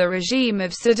downfall of the regime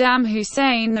of Saddam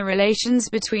Hussein, the relations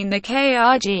between the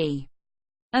KRG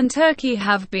and Turkey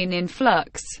have been in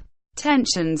flux.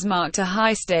 Tensions marked a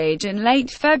high stage in late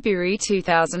February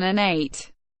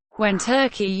 2008, when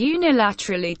Turkey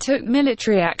unilaterally took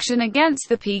military action against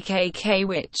the PKK,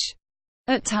 which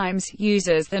at times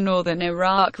uses the northern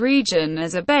Iraq region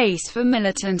as a base for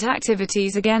militant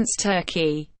activities against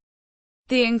Turkey.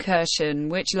 The incursion,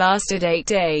 which lasted 8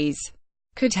 days,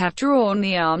 could have drawn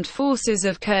the armed forces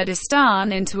of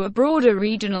Kurdistan into a broader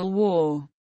regional war.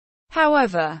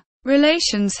 However,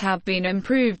 relations have been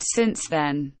improved since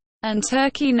then. and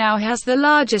Turkey now has the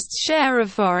largest share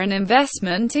of foreign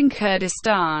investment in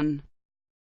Kurdistan.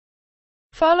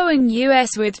 Following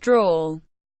U.S. withdrawal,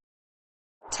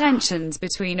 tensions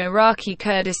between Iraqi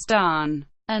Kurdistan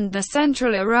and the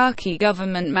central Iraqi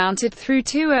government mounted through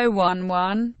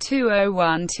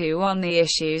 2011–2012 on the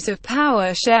issues of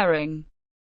power sharing,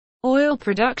 oil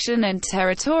production and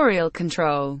territorial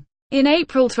control. In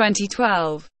April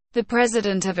 2012, the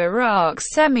president of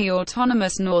Iraq's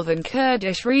semi-autonomous Northern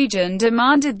Kurdish region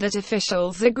demanded that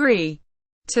officials agree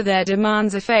to their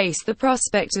demands or face the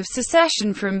prospect of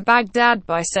secession from Baghdad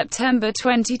by September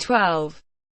 2012.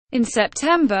 In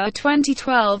September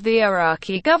 2012, the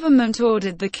Iraqi government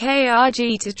ordered the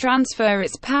KRG to transfer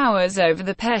its powers over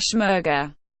the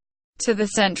Peshmerga to the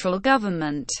central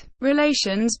government.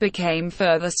 Relations became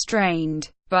further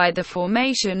strained by the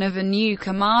formation of a new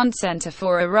command center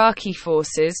for Iraqi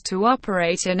forces to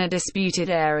operate in a disputed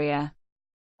area,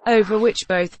 over which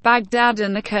both Baghdad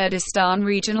and the Kurdistan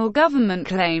Regional Government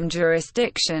claimed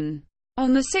jurisdiction.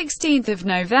 On 16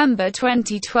 November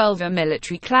 2012, a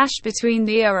military clash between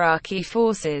the Iraqi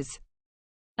forces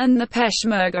and the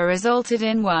Peshmerga resulted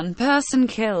in one person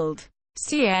killed.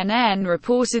 CNN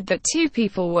reported that 2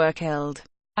 people were killed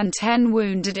and 10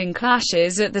 wounded in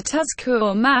clashes at the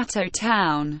Tuzkur Mato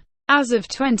town. As of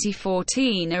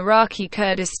 2014, Iraqi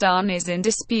Kurdistan is in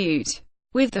dispute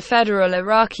with the federal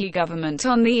Iraqi government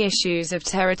on the issues of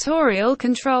territorial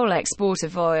control, export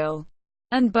of oil,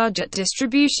 and budget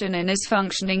distribution, and is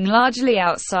functioning largely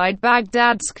outside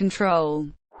Baghdad's control.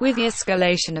 With the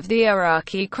escalation of the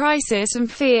Iraqi crisis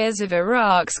and fears of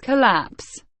Iraq's collapse,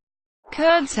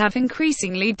 Kurds have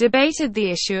increasingly debated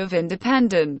the issue of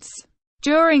independence.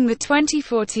 During the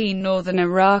 2014 Northern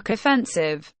Iraq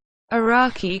offensive,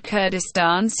 Iraqi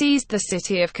Kurdistan seized the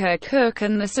city of Kirkuk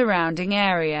and the surrounding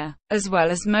area, as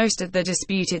well as most of the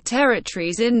disputed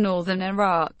territories in northern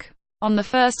Iraq. On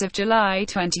 1 July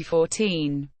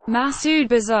 2014, Masoud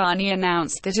Barzani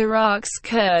announced that Iraq's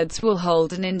Kurds will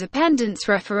hold an independence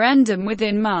referendum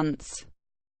within months,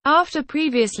 after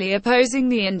previously opposing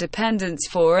the independence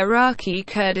for Iraqi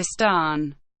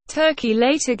Kurdistan. Turkey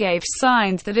later gave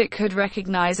signs that it could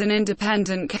recognize an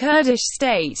independent Kurdish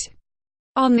state.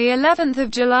 On the 11th of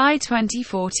July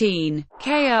 2014,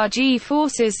 KRG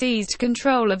forces seized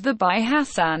control of the Bai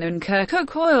Hassan and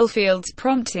Kirkuk oil fields,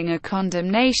 prompting a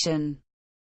condemnation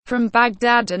from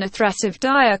Baghdad and a threat of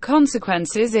dire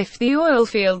consequences if the oil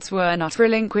fields were not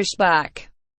relinquished back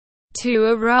to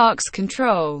Iraq's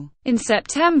control. In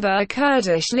September,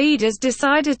 Kurdish leaders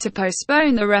decided to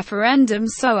postpone the referendum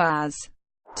so as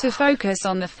to focus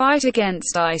on the fight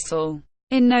against ISIL.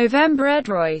 In November, Ed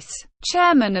Royce,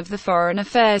 chairman of the Foreign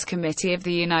Affairs Committee of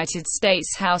the United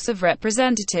States House of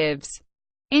Representatives,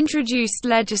 introduced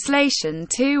legislation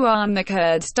to arm the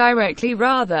Kurds directly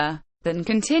rather than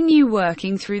continue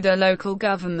working through the local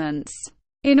governments.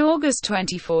 In August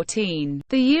 2014,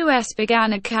 the U.S.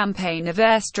 began a campaign of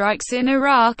airstrikes in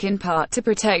Iraq in part to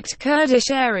protect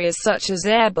Kurdish areas such as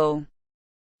Erbil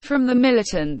from the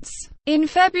militants. In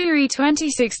February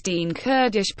 2016,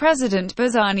 Kurdish President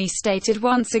Barzani stated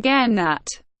once again that,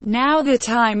 "Now the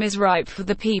time is ripe for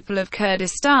the people of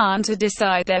Kurdistan to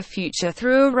decide their future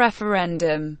through a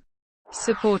referendum,"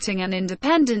 supporting an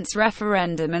independence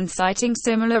referendum and citing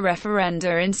similar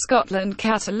referenda in Scotland,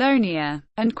 Catalonia,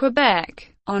 and Quebec.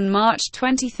 On March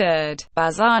 23,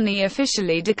 Barzani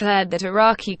officially declared that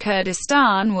Iraqi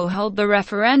Kurdistan will hold the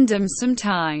referendum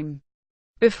sometime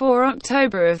before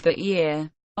October of that year.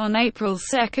 On April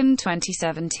 2,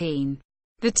 2017,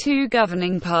 the two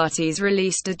governing parties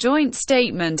released a joint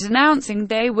statement announcing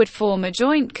they would form a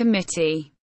joint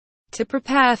committee to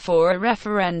prepare for a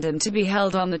referendum to be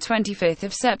held on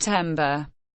 25 September.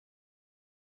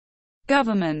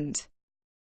 Government.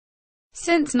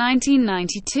 Since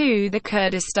 1992, the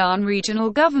Kurdistan Regional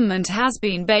Government has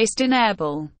been based in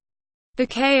Erbil. The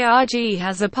KRG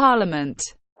has a parliament,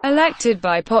 elected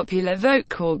by popular vote,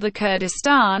 called the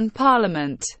Kurdistan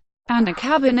Parliament, and a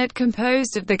cabinet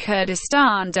composed of the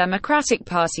Kurdistan Democratic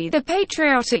Party, the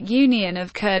Patriotic Union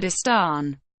of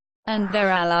Kurdistan, and their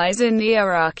allies in the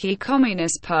Iraqi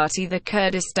Communist Party, the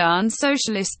Kurdistan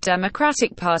Socialist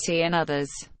Democratic Party, and others.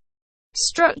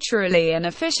 Structurally and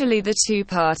officially, the two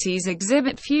parties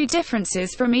exhibit few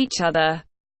differences from each other.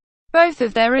 Both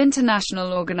of their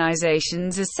international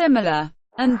organizations are similar,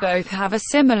 and both have a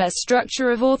similar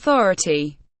structure of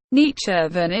authority.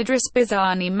 Nechervan Idris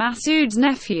Barzani, Masoud's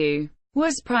nephew,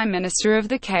 was Prime Minister of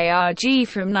the KRG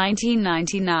from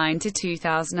 1999 to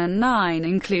 2009,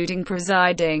 including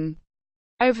presiding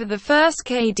over the first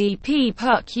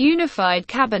KDP-PUK unified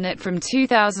cabinet from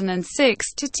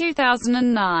 2006 to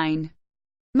 2009.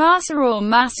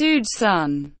 Masoud's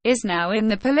son, is now in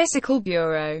the political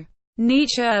bureau.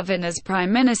 Nietzsche Irvin as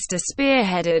Prime Minister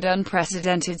spearheaded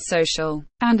unprecedented social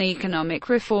and economic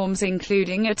reforms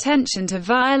including attention to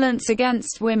violence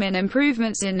against women,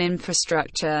 improvements in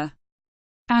infrastructure,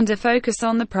 and a focus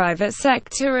on the private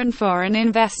sector and foreign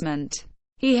investment.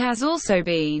 He has also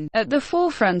been at the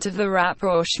forefront of the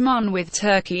rapprochement with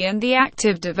Turkey and the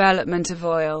active development of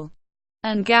oil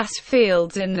and gas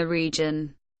fields in the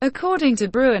region. According to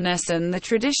Bruinesson, the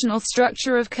traditional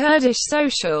structure of Kurdish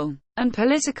social and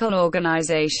political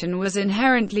organization was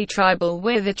inherently tribal,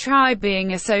 with a tribe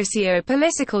being a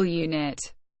socio-political unit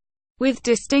with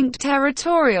distinct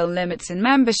territorial limits and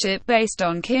membership based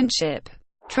on kinship.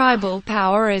 Tribal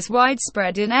power is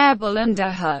widespread in Erbil and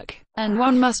Dahuk, and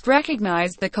one must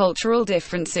recognize the cultural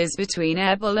differences between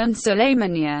Erbil and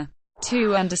Sulaymaniyah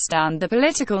to understand the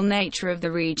political nature of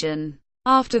the region.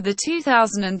 After the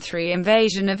 2003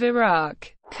 invasion of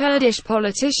Iraq, Kurdish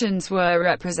politicians were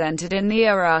represented in the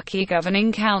Iraqi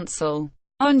Governing Council.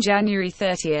 On January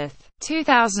 30,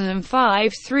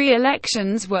 2005, 3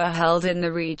 elections were held in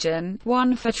the region,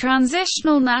 1 for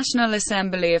Transitional National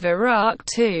Assembly of Iraq,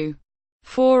 2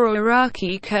 for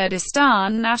Iraqi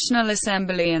Kurdistan National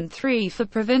Assembly and 3 for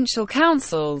provincial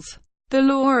councils. The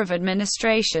law of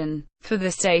administration for the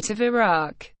state of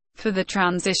Iraq for the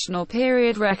transitional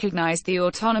period recognized the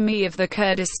autonomy of the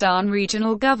Kurdistan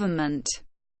Regional Government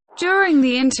during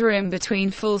the interim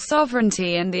between full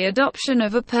sovereignty and the adoption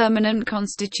of a permanent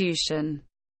constitution.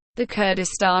 The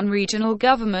Kurdistan Regional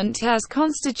Government has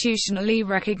constitutionally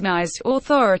recognized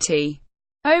authority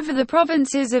over the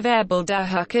provinces of Erbil,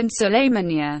 Dahuk and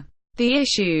Sulaymaniyah. The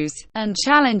issues and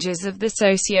challenges of the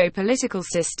socio-political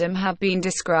system have been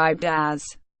described as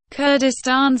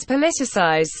Kurdistan's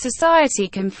politicized society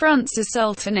confronts a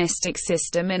sultanistic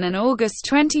system in an August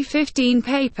 2015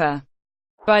 paper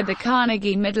by the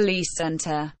Carnegie Middle East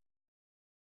Center.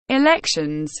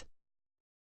 Elections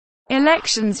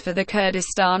for the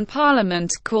Kurdistan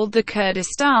Parliament, called the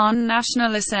Kurdistan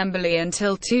National Assembly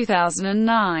until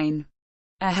 2009,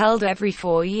 are held every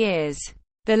 4 years.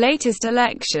 The latest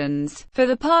elections for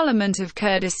the Parliament of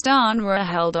Kurdistan were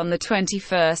held on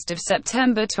 21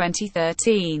 September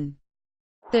 2013.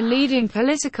 The leading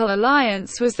political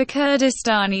alliance was the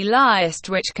Kurdistani List,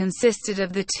 which consisted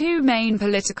of the 2 main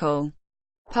political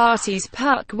parties,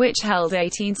 PUK, which held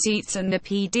 18 seats, and the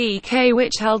PDK,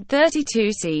 which held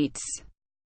 32 seats.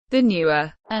 The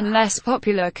newer and less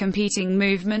popular competing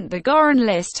movement, the Goran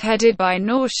List, headed by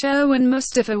Nur Sherwan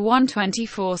Mustafa, won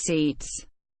 24 seats,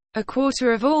 a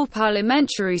quarter of all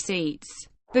parliamentary seats.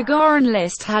 The Goran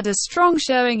List had a strong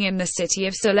showing in the city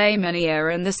of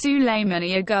Sulaymaniyah and the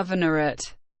Sulaymaniyah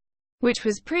Governorate, which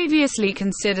was previously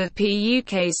considered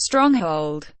PUK's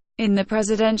stronghold. In the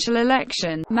presidential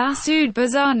election, Masoud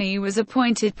Barzani was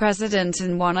appointed president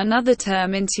and won another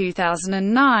term in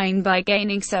 2009 by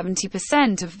gaining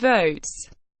 70% of votes.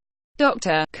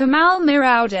 Dr. Kamal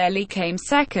Miraudeli came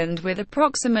second with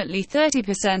approximately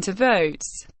 30% of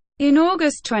votes. In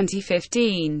August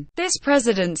 2015, this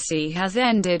presidency has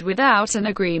ended without an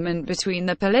agreement between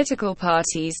the political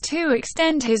parties to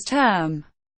extend his term.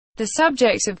 The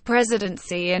subject of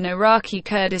presidency in Iraqi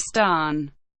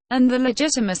Kurdistan and the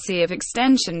legitimacy of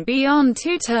extension beyond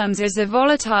 2 terms is a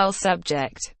volatile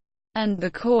subject, and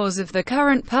the cause of the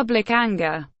current public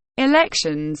anger.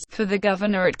 Elections for the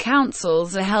governorate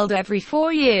councils are held every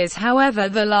 4 years, however,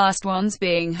 the last ones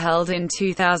being held in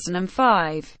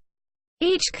 2005.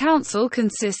 Each council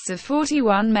consists of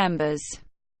 41 members.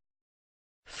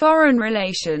 Foreign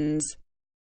relations.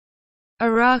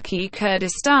 Iraqi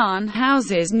Kurdistan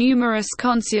houses numerous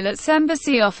consulates,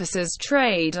 embassy offices,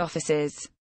 trade offices,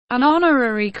 and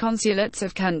honorary consulates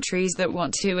of countries that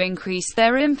want to increase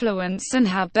their influence and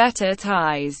have better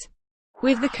ties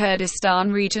with the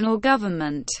Kurdistan Regional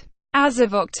Government. As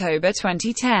of October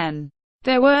 2010,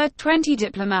 there were 20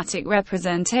 diplomatic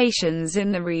representations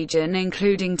in the region,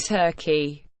 including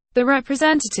Turkey, the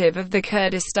representative of the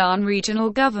Kurdistan Regional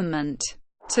Government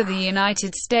to the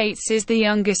United States is the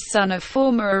youngest son of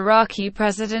former Iraqi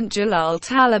President Jalal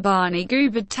Talabani,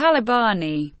 Gubad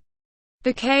Talabani.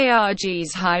 The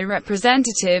KRG's High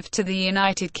Representative to the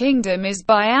United Kingdom is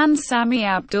Bayan Sami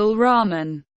Abdul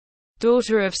Rahman,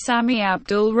 daughter of Sami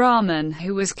Abdul Rahman,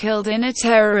 who was killed in a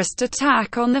terrorist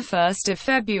attack on 1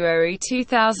 February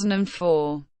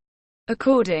 2004.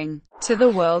 According to the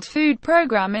World Food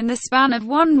Programme, in the span of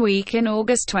 1 week in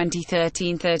August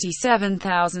 2013,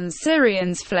 37,000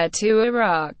 Syrians fled to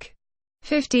Iraq,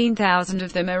 15,000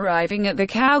 of them arriving at the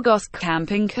Kalgosk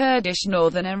camp in Kurdish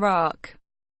northern Iraq.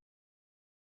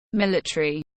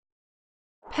 Military.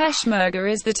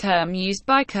 Peshmerga is the term used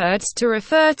by Kurds to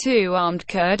refer to armed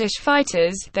Kurdish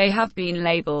fighters. They have been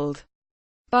labeled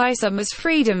by some as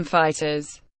freedom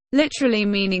fighters, literally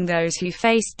meaning those who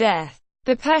face death.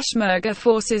 The Peshmerga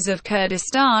forces of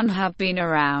Kurdistan have been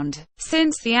around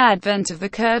since the advent of the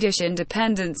Kurdish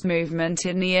independence movement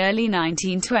in the early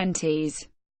 1920s.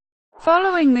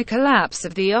 Following the collapse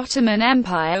of the Ottoman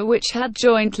Empire, which had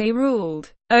jointly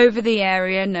ruled over the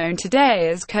area known today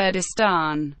as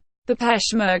Kurdistan, the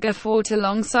Peshmerga fought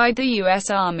alongside the U.S.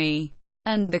 Army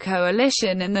and the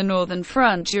coalition in the Northern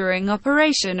Front during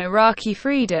Operation Iraqi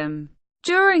Freedom.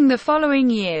 During the following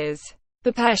years,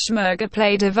 the Peshmerga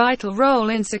played a vital role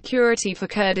in security for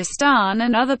Kurdistan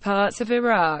and other parts of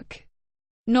Iraq.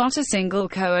 Not a single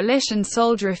coalition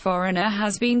soldier or foreigner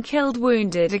has been killed,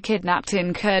 wounded or kidnapped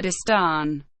in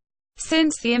Kurdistan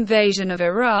since the invasion of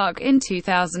Iraq in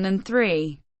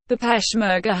 2003. The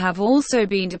Peshmerga have also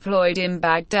been deployed in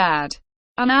Baghdad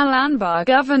and Al-Anbar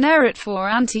Governorate for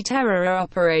anti-terror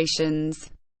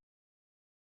operations.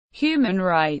 Human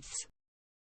rights.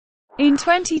 In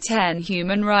 2010,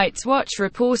 Human Rights Watch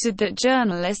reported that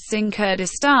journalists in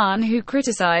Kurdistan who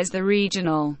criticize the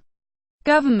regional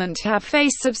government have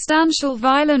faced substantial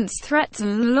violence, threats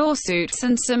and lawsuits,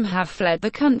 and some have fled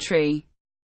the country.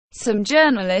 Some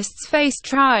journalists face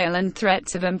trial and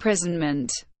threats of imprisonment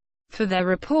for their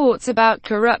reports about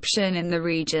corruption in the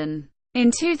region. In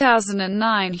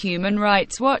 2009, Human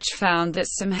Rights Watch found that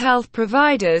some health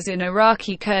providers in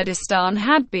Iraqi Kurdistan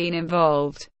had been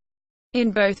involved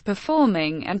in both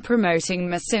performing and promoting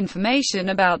misinformation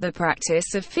about the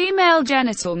practice of female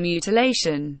genital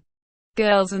mutilation.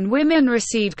 Girls and women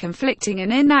received conflicting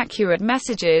and inaccurate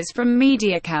messages from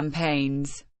media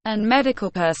campaigns and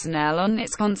medical personnel on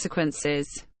its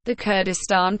consequences. The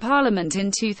Kurdistan Parliament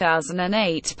in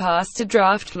 2008 passed a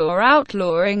draft law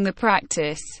outlawing the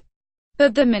practice,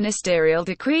 but the ministerial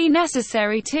decree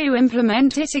necessary to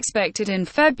implement it, expected in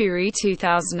February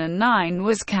 2009,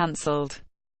 was cancelled.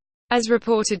 As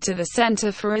reported to the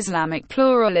Center for Islamic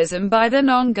Pluralism by the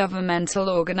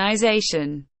non-governmental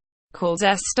organization called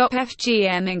Stop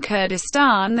FGM in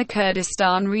Kurdistan, the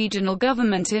Kurdistan Regional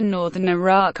Government in northern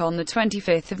Iraq on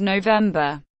 25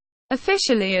 November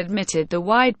officially admitted the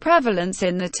wide prevalence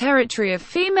in the territory of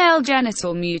female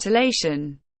genital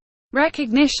mutilation.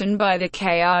 Recognition by the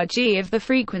KRG of the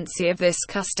frequency of this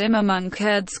custom among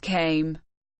Kurds came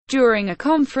during a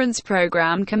conference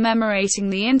program commemorating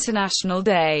the International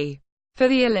Day for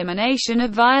the Elimination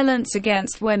of Violence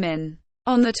Against Women.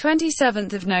 On 27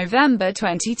 November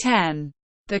 2010,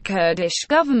 the Kurdish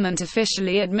government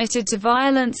officially admitted to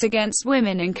violence against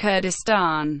women in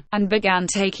Kurdistan and began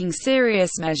taking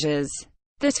serious measures.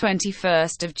 The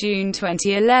 21st of June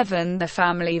 2011, the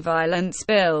Family Violence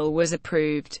Bill was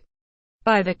approved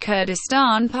by the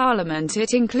Kurdistan Parliament.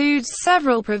 It includes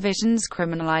several provisions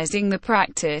criminalizing the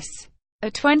practice. A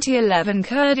 2011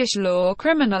 Kurdish law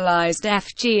criminalized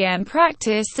FGM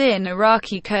practice in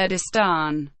Iraqi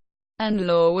Kurdistan, and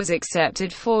law was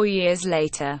accepted 4 years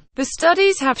later. The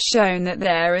studies have shown that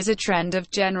there is a trend of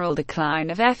general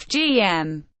decline of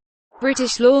FGM.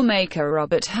 British lawmaker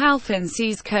Robert Halfin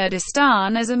sees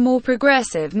Kurdistan as a more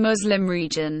progressive Muslim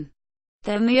region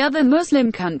than the other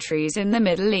Muslim countries in the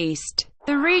Middle East.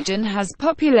 The region has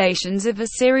populations of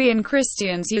Assyrian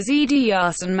Christians, Yazidi,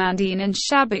 Yasin, Mandin and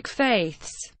Shabak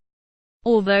faiths.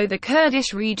 Although the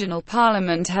Kurdish Regional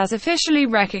Parliament has officially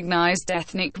recognized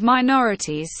ethnic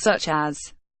minorities such as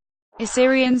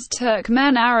Assyrians,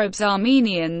 Turkmen, Arabs,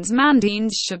 Armenians,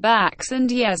 Mandins, Shabaks and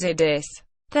Yazidis,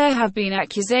 there have been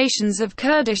accusations of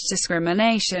Kurdish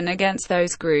discrimination against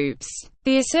those groups.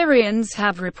 The Assyrians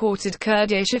have reported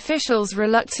Kurdish officials'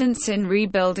 reluctance in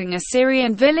rebuilding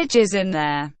Assyrian villages in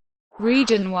their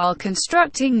region while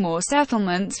constructing more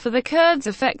settlements for the Kurds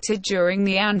affected during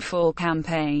the Anfal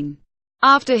campaign.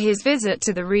 After his visit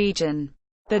to the region,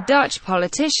 the Dutch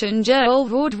politician Joël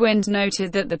Voordewind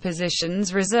noted that the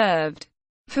positions reserved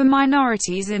for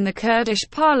minorities in the Kurdish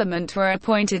parliament were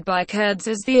appointed by Kurds,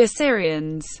 as the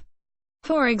Assyrians,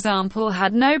 for example,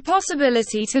 had no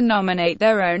possibility to nominate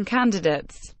their own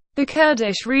candidates. The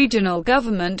Kurdish Regional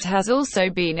Government has also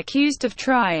been accused of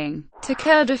trying to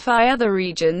Kurdify other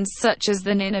regions such as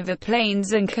the Nineveh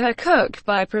Plains and Kirkuk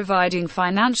by providing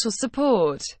financial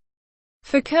support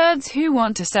for Kurds who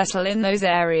want to settle in those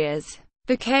areas.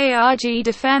 The KRG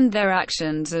defend their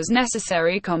actions as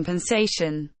necessary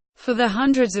compensation for the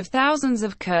hundreds of thousands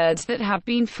of Kurds that have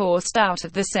been forced out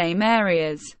of the same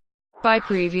areas by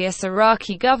previous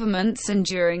Iraqi governments and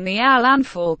during the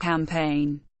Al-Anfal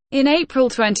campaign. In April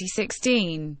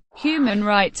 2016, Human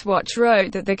Rights Watch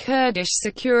wrote that the Kurdish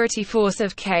security force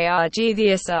of KRG, the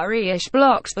Asarish,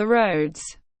 blocked the roads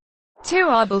to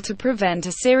Erbil to prevent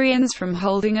Assyrians from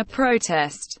holding a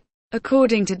protest.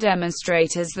 According to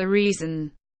demonstrators, the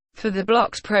reason for the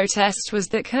blocked protest was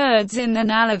that Kurds in the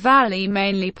Nala Valley,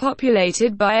 mainly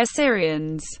populated by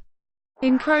Assyrians,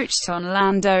 encroached on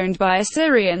land owned by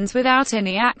Assyrians without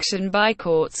any action by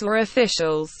courts or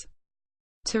officials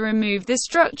to remove the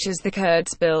structures the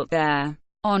Kurds built there.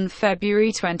 On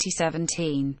February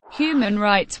 2017, Human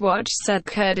Rights Watch said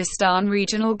Kurdistan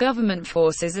Regional Government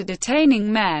forces are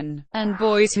detaining men and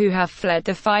boys who have fled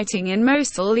the fighting in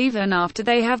Mosul even after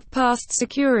they have passed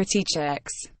security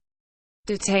checks.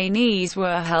 Detainees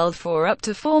were held for up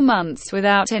to 4 months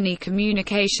without any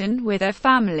communication with their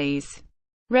families.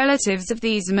 Relatives of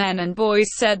these men and boys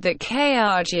said that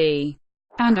KRG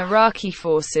and Iraqi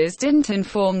forces didn't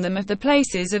inform them of the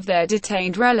places of their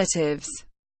detained relatives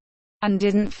and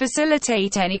didn't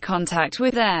facilitate any contact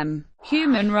with them.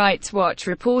 Human Rights Watch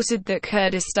reported that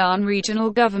Kurdistan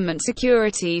Regional Government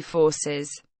security forces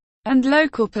and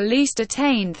local police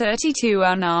detained 32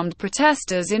 unarmed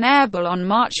protesters in Erbil on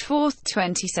March 4,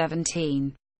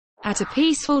 2017. At a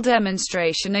peaceful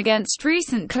demonstration against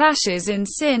recent clashes in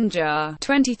Sinjar,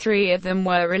 23 of them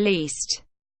were released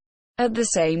at the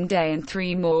same day and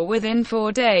 3 more within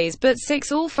 4 days, but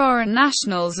 6 all foreign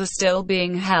nationals are still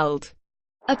being held.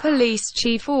 A police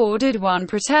chief ordered one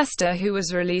protester who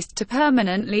was released to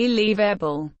permanently leave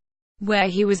Erbil, where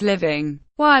he was living.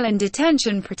 While in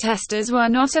detention, protesters were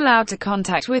not allowed to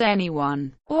contact with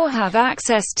anyone or have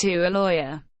access to a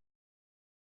lawyer.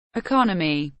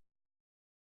 Economy.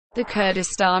 The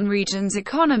Kurdistan region's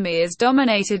economy is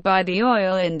dominated by the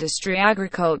oil industry,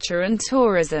 agriculture and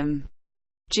tourism.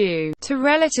 Due to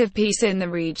relative peace in the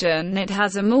region, it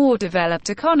has a more developed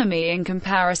economy in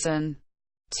comparison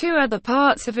to other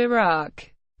parts of Iraq.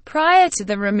 Prior to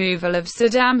the removal of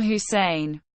Saddam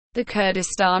Hussein, the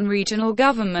Kurdistan Regional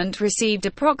Government received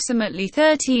approximately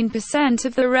 13%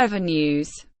 of the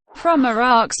revenues from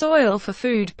Iraq's Oil for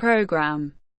Food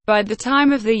program. By the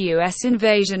time of the U.S.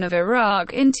 invasion of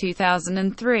Iraq in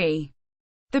 2003,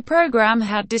 the program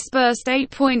had disbursed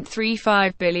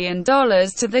 $8.35 billion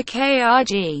to the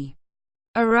KRG.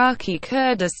 Iraqi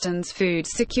Kurdistan's food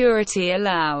security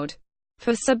allowed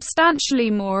for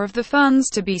substantially more of the funds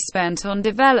to be spent on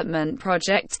development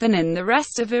projects than in the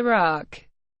rest of Iraq.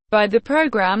 By the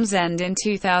program's end in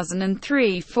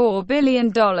 2003, $4 billion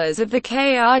of the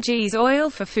KRG's oil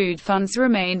for food funds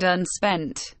remained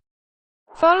unspent.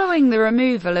 Following the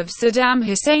removal of Saddam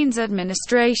Hussein's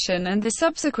administration and the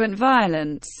subsequent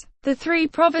violence, the 3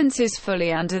 provinces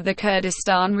fully under the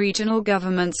Kurdistan Regional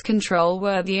Government's control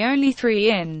were the only 3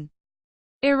 in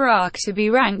Iraq to be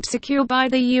ranked secure by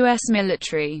the U.S.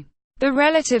 military. The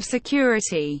relative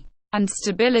security and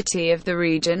stability of the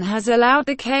region has allowed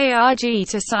the KRG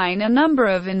to sign a number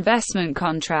of investment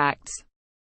contracts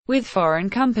with foreign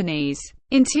companies.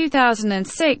 In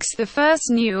 2006, the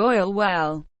first new oil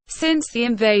well since the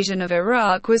invasion of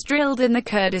Iraq was drilled in the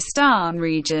Kurdistan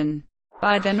region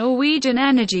by the Norwegian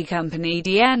energy company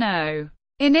DNO.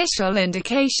 Initial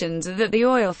indications are that the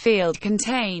oil field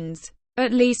contains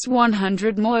at least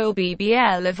 100 oil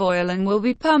BBL of oil and will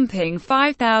be pumping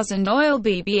 5,000 oil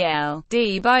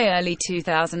BBL/d by early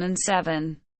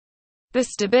 2007. The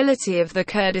stability of the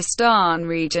Kurdistan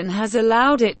region has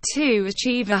allowed it to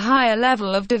achieve a higher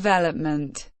level of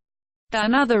development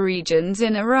than other regions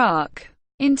in Iraq.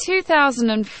 In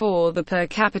 2004, the per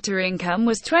capita income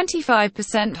was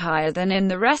 25% higher than in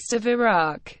the rest of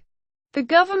Iraq. The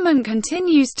government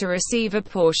continues to receive a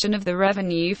portion of the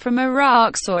revenue from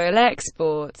Iraq's oil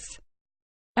exports,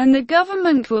 and the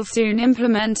government will soon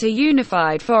implement a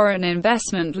unified foreign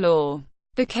investment law.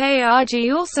 The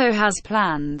KRG also has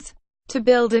plans to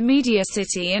build a media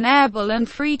city in Erbil and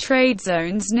free trade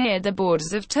zones near the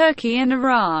borders of Turkey and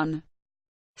Iran.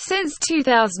 Since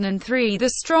 2003, the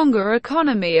stronger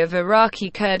economy of Iraqi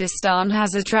Kurdistan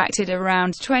has attracted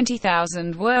around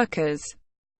 20,000 workers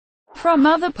from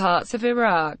other parts of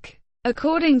Iraq,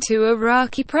 according to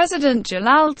Iraqi President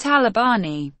Jalal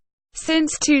Talabani.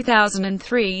 Since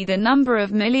 2003, the number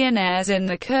of millionaires in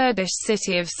the Kurdish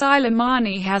city of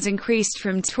Soleimani has increased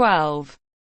from 12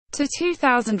 to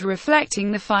 2,000,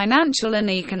 reflecting the financial and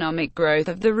economic growth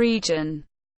of the region.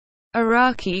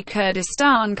 Iraqi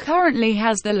Kurdistan currently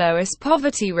has the lowest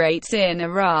poverty rates in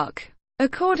Iraq,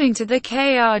 according to the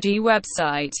KRG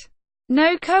website.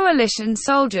 No coalition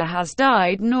soldier has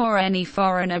died nor any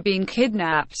foreigner been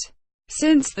kidnapped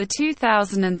since the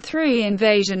 2003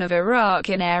 invasion of Iraq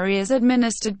in areas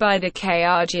administered by the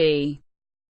KRG.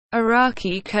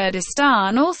 Iraqi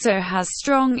Kurdistan also has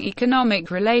strong economic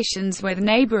relations with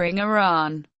neighboring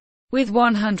Iran. with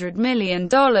 $100 million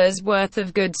worth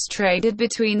of goods traded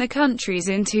between the countries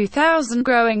in 2000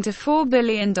 growing to $4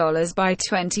 billion by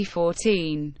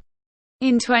 2014.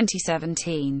 In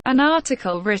 2017, an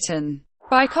article written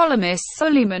by columnist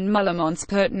Suleiman Mullam on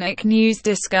Sputnik News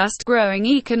discussed growing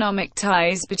economic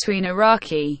ties between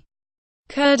Iraqi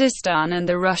Kurdistan and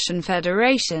the Russian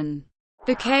Federation.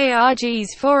 The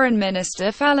KRG's foreign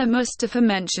minister Fala Mustafa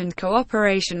mentioned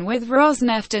cooperation with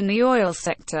Rosneft in the oil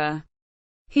sector.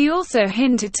 He also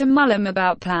hinted to Mullam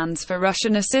about plans for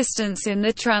Russian assistance in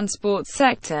the transport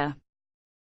sector.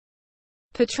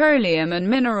 Petroleum and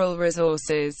mineral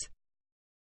resources.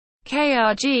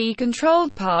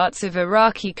 KRG-controlled parts of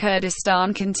Iraqi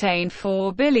Kurdistan contain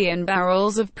 4 billion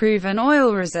barrels of proven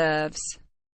oil reserves.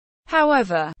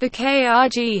 However, the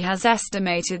KRG has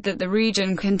estimated that the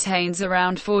region contains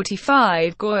around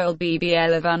 45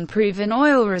 BBL of unproven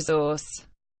oil resource.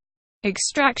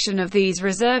 Extraction of these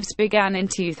reserves began in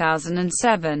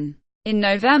 2007. In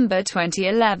November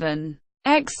 2011,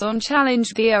 Exxon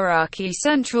challenged the Iraqi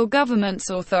central government's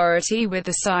authority with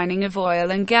the signing of oil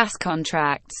and gas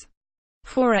contracts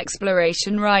for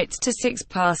exploration rights to 6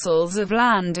 parcels of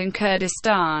land in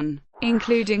Kurdistan,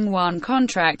 including one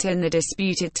contract in the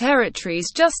disputed territories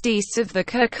just east of the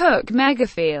Kirkuk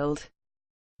megafield.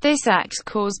 This act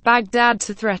caused Baghdad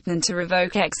to threaten to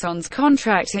revoke Exxon's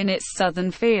contract in its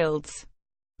southern fields,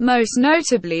 most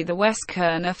notably the West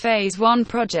Kurna Phase 1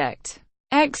 project.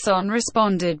 Exxon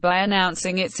responded by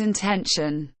announcing its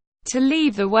intention to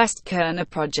leave the West Kurna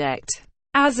project.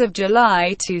 As of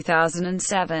July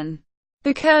 2007,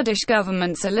 the Kurdish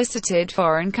government solicited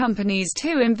foreign companies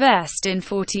to invest in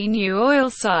 40 new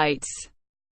oil sites,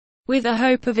 with the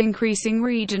hope of increasing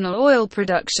regional oil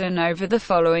production over the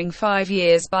following 5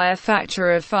 years by a factor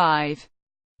of 5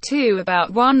 to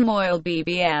about 1 oil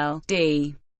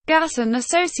BBL/d. Gas and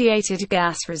associated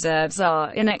gas reserves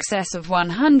are in excess of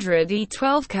 100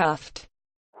 E12 cuffed.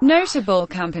 Notable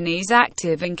companies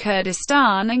active in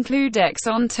Kurdistan include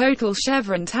Exxon, Total,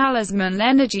 Chevron, Talisman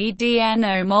Energy,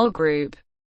 DNO Mol Group,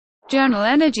 General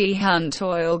Energy, Hunt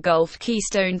Oil, Gulf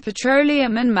Keystone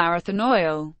Petroleum and Marathon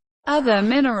Oil. Other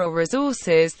mineral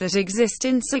resources that exist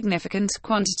in significant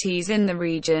quantities in the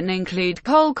region include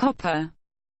coal, copper,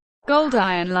 gold,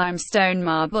 iron, limestone,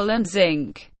 marble and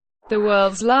zinc. The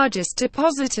world's largest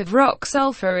deposit of rock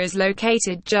sulfur is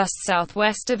located just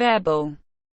southwest of Erbil.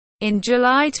 In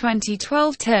July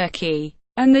 2012, Turkey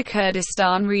and the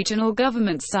Kurdistan Regional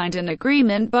Government signed an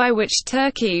agreement by which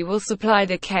Turkey will supply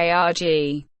the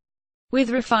KRG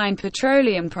with refined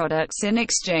petroleum products in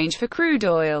exchange for crude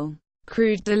oil.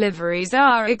 Crude deliveries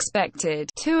are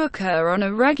expected to occur on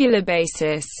a regular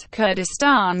basis.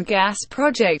 Kurdistan Gas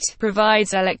Project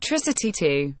provides electricity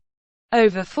to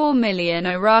over 4 million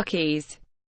Iraqis.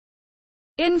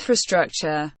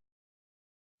 Infrastructure.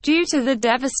 Due to the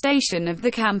devastation of the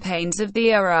campaigns of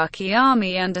the Iraqi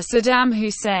army under Saddam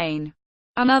Hussein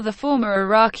and other former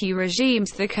Iraqi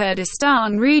regimes, the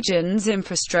Kurdistan region's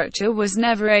infrastructure was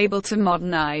never able to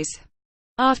modernize.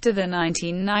 After the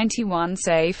 1991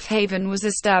 safe haven was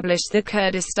established, the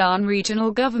Kurdistan Regional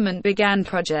Government began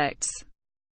projects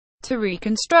to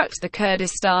reconstruct the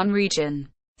Kurdistan region.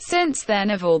 Since then,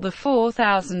 of all the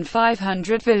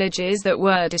 4,500 villages that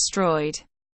were destroyed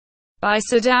by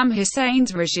Saddam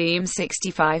Hussein's regime,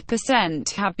 65%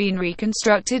 have been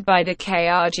reconstructed by the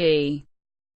KRG.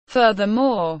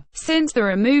 Furthermore, since the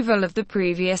removal of the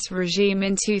previous regime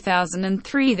in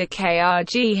 2003, the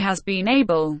KRG has been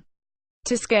able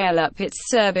to scale up its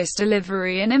service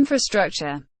delivery and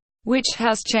infrastructure, which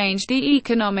has changed the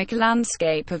economic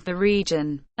landscape of the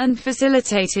region and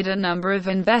facilitated a number of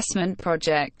investment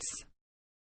projects.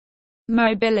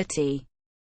 Mobility.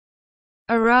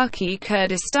 Iraqi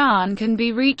Kurdistan can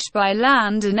be reached by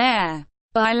land and air.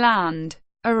 By land,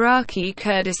 Iraqi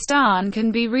Kurdistan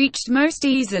can be reached most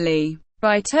easily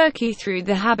by Turkey through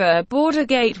the Habur border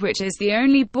gate, which is the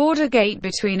only border gate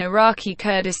between Iraqi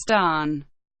Kurdistan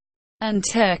and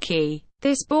Turkey.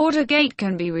 This border gate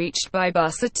can be reached by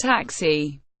bus or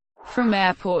taxi from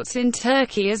airports in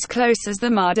Turkey as close as the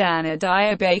Mardana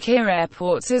Diyarbakir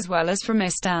airports, as well as from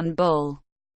Istanbul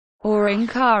or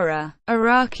Ankara.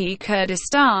 Iraqi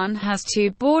Kurdistan has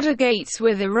 2 border gates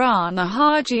with Iran, the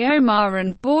Haji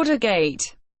Omaran border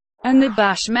gate and the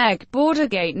Bashmeg border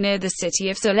gate near the city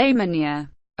of Sulaymaniyah.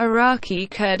 Iraqi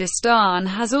Kurdistan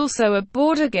has also a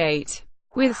border gate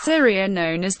with Syria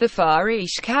known as the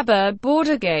Farish Kabur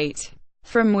border gate.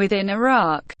 From within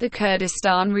Iraq, the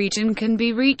Kurdistan region can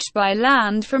be reached by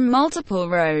land from multiple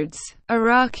roads.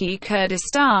 Iraqi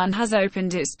Kurdistan has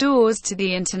opened its doors to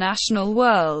the international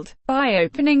world by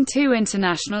opening 2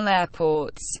 international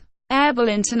airports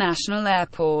Erbil International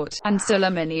Airport, and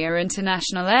Sulaymaniyah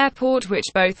International Airport, which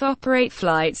both operate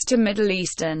flights to Middle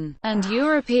Eastern and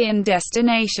European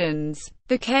destinations.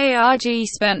 The KRG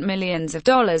spent millions of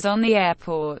dollars on the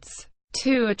airports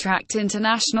to attract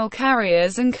international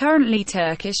carriers, and currently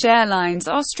Turkish Airlines,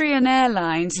 Austrian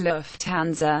Airlines,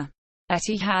 Lufthansa,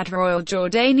 Etihad, Royal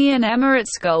Jordanian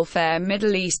Emirates, Gulf Air,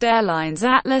 Middle East Airlines,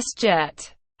 Atlas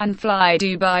Jet, and Fly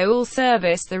Dubai all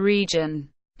service the region.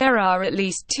 There are at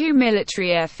least 2 military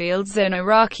airfields in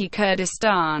Iraqi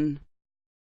Kurdistan.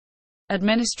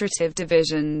 Administrative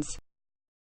divisions.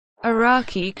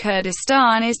 Iraqi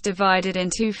Kurdistan is divided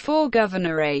into 4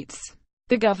 governorates.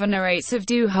 The governorates of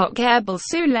Duhok, Erbil,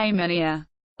 Sulaymaniyah,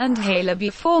 and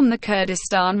Halabi form the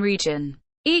Kurdistan region.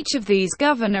 Each of these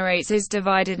governorates is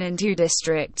divided into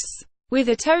districts, with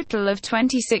a total of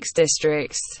 26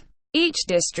 districts. Each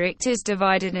district is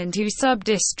divided into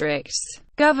sub-districts.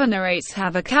 Governorates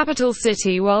have a capital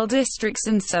city, while districts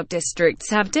and sub-districts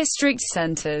have district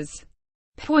centers.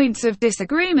 Points of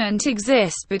disagreement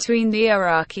exist between the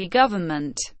Iraqi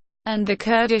government and the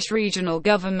Kurdish Regional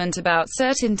Government about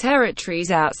certain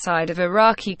territories outside of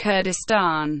Iraqi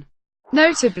Kurdistan,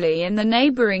 notably in the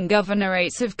neighboring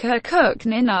governorates of Kirkuk,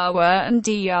 Ninawa, and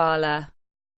Diyala.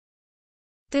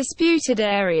 Disputed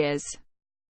areas.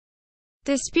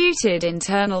 Disputed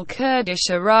internal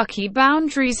Kurdish-Iraqi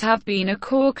boundaries have been a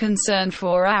core concern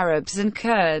for Arabs and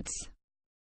Kurds,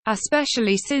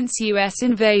 especially since U.S.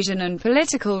 invasion and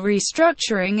political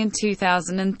restructuring in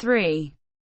 2003.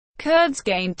 Kurds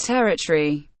gained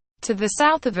territory to the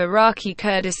south of Iraqi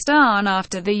Kurdistan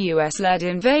after the U.S.-led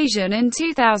invasion in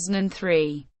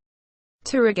 2003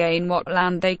 to regain what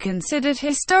land they considered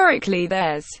historically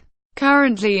theirs.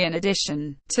 Currently, in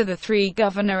addition to the 3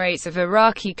 governorates of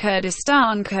Iraqi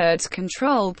Kurdistan, Kurds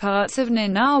control parts of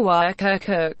Ninawa,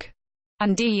 Kirkuk,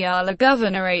 and Diyala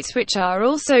governorates, which are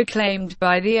also claimed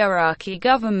by the Iraqi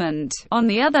government. On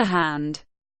the other hand,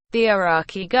 the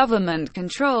Iraqi government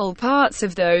control parts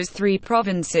of those 3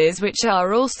 provinces, which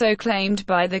are also claimed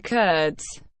by the Kurds.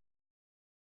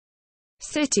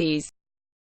 Cities.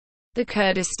 The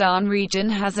Kurdistan region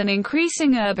has an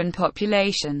increasing urban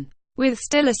population, with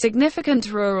still a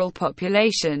significant rural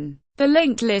population. The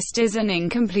linked list is an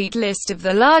incomplete list of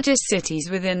the largest cities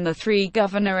within the 3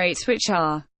 governorates, which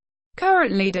are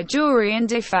currently de jure and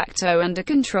de facto under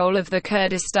control of the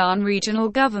Kurdistan Regional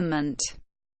Government.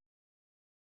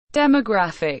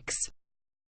 Demographics.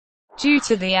 Due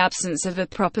to the absence of a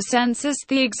proper census,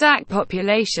 the exact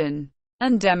population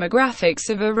and demographics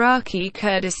of Iraqi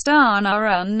Kurdistan are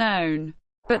unknown.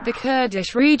 But the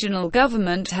Kurdish Regional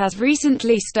Government has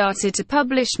recently started to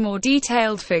publish more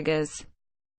detailed figures.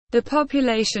 The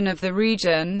population of the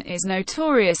region is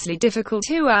notoriously difficult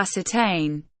to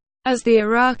ascertain, as the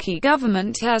Iraqi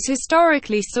government has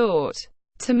historically sought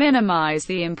to minimize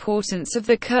the importance of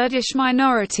the Kurdish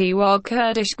minority, while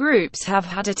Kurdish groups have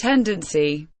had a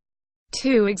tendency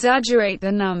to exaggerate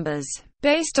the numbers.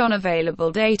 Based on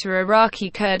available data, Iraqi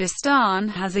Kurdistan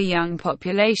has a young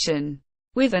population,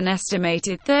 with an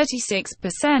estimated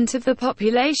 36% of the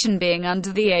population being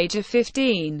under the age of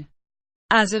 15.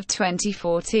 As of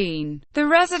 2014, the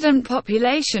resident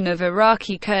population of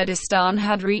Iraqi Kurdistan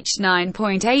had reached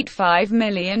 9.85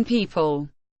 million people,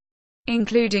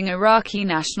 including Iraqi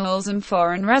nationals and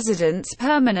foreign residents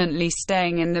permanently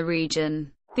staying in the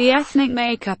region. The ethnic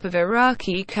makeup of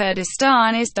Iraqi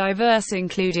Kurdistan is diverse,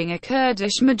 including a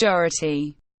Kurdish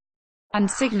majority and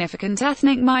significant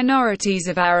ethnic minorities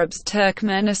of Arabs,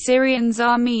 Turkmen, Assyrians,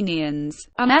 Armenians,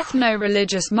 and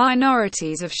ethno-religious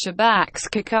minorities of Shabaks,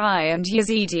 Kakai, and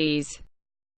Yazidis.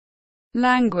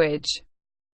 Language.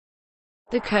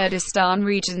 The Kurdistan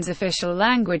region's official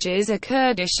languages are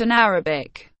Kurdish and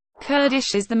Arabic.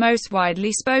 Kurdish is the most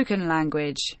widely spoken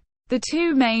language. The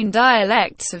 2 main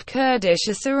dialects of Kurdish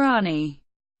are Sorani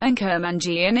and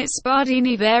Kermanji in its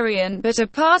Bardini variant, but a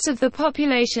part of the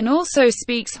population also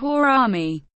speaks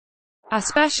Horami,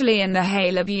 especially in the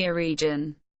Halabia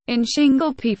region. In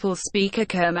Shingal, people speak a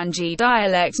Kermanji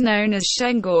dialect known as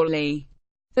Shengali.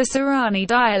 The Sorani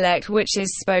dialect, which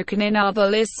is spoken in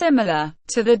Erbil, is similar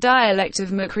to the dialect of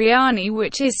Mukriani,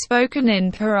 which is spoken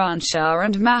in Paranshah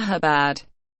and Mahabad.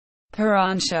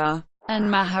 Paranshah and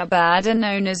Mahabad are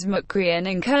known as Mukrian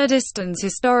in Kurdistan's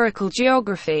historical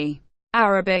geography.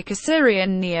 Arabic,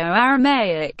 Assyrian,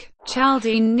 Neo-Aramaic,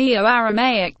 Chaldean,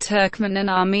 Neo-Aramaic, Turkmen, and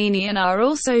Armenian are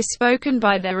also spoken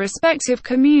by their respective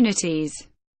communities.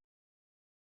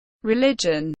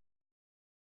 Religion.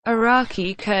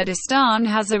 Iraqi Kurdistan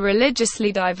has a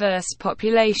religiously diverse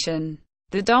population.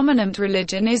 The dominant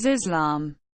religion is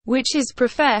Islam, which is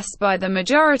professed by the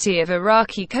majority of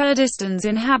Iraqi Kurdistan's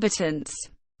inhabitants.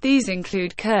 These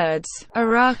include Kurds,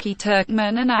 Iraqi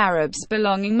Turkmen and Arabs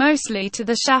belonging mostly to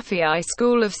the Shafi'i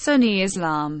school of Sunni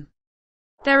Islam.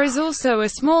 There is also a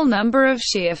small number of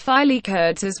Shia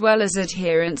Kurds as well as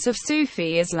adherents of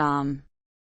Sufi Islam.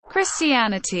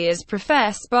 Christianity is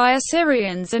professed by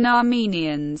Assyrians and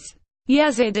Armenians.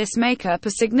 Yazidis make up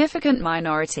a significant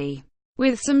minority,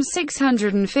 with some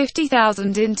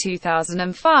 650,000 in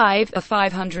 2005, or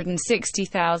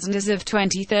 560,000 as of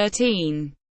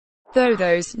 2013. Though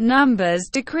those numbers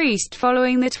decreased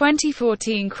following the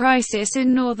 2014 crisis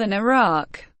in northern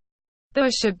Iraq.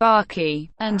 The Shabaki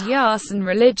and Yasin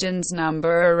religions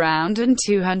number around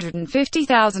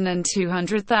 250,000 and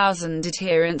 200,000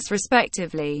 adherents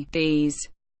respectively. These,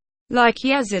 like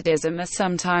Yazidism, are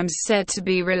sometimes said to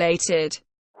be related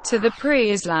to the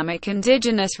pre-Islamic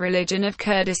indigenous religion of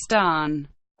Kurdistan.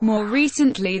 More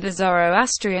recently, the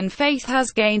Zoroastrian faith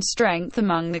has gained strength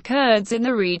among the Kurds in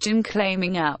the region,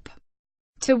 claiming up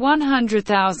to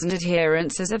 100,000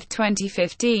 adherents as of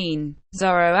 2015.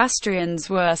 Zoroastrians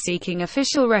were seeking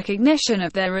official recognition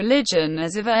of their religion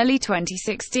as of early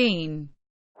 2016.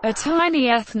 A tiny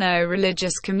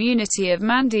ethno-religious community of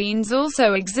Mandaeans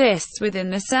also exists within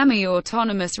the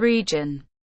semi-autonomous region.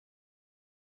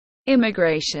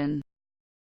 Immigration.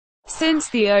 Since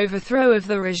the overthrow of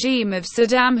the regime of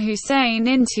Saddam Hussein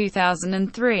in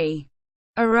 2003,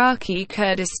 Iraqi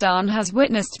Kurdistan has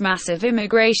witnessed massive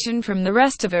immigration from the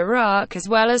rest of Iraq as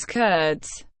well as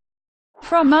Kurds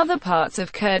from other parts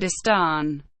of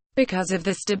Kurdistan. Because of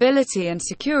the stability and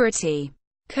security,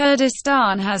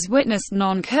 Kurdistan has witnessed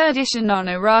non-Kurdish and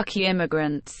non-Iraqi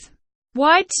immigrants.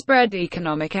 Widespread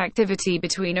economic activity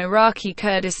between Iraqi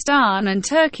Kurdistan and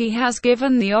Turkey has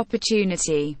given the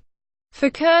opportunity for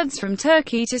Kurds from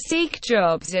Turkey to seek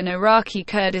jobs in Iraqi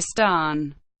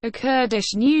Kurdistan. A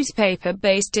Kurdish newspaper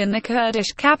based in the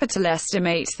Kurdish capital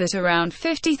estimates that around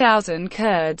 50,000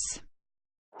 Kurds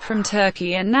from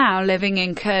Turkey are now living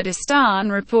in Kurdistan.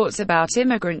 Reports about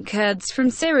immigrant Kurds from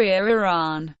Syria,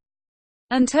 Iran,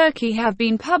 and Turkey have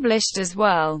been published as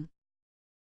well.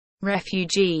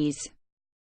 Refugees.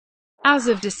 As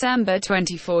of December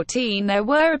 2014, there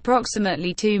were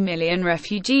approximately 2 million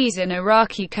refugees in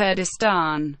Iraqi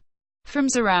Kurdistan from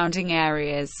surrounding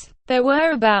areas. There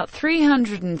were about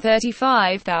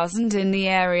 335,000 in the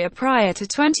area prior to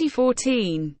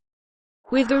 2014,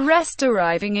 with the rest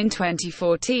arriving in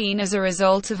 2014 as a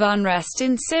result of unrest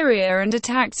in Syria and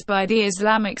attacks by the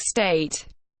Islamic State.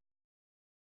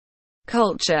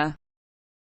 Culture.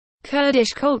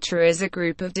 Kurdish culture is a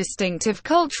group of distinctive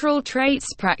cultural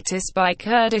traits practiced by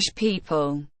Kurdish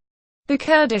people. The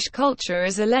Kurdish culture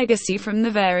is a legacy from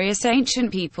the various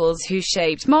ancient peoples who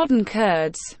shaped modern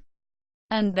Kurds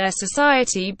and their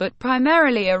society, but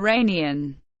primarily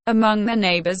Iranian. Among their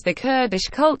neighbors, the Kurdish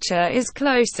culture is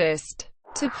closest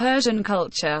to Persian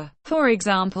culture. For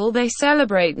example, they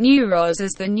celebrate Newroz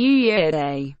as the New Year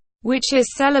Day, which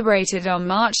is celebrated on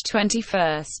March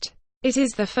 21st. It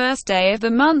is the first day of the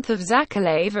month of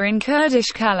Zakaleva in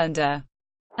Kurdish calendar,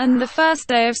 and the first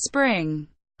day of spring.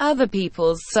 Other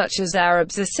peoples such as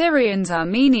Arabs, Assyrians,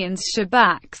 Armenians,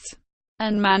 Shabaks,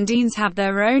 and Mandaeans have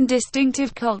their own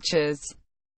distinctive cultures.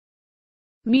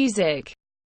 Music.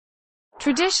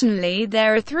 Traditionally,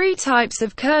 there are three types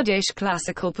of Kurdish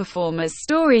classical performers: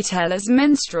 storytellers,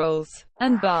 minstrels,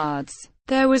 and bards.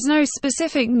 There was no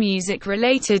specific music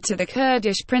related to the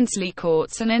Kurdish princely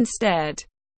courts, and instead,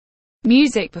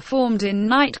 music performed in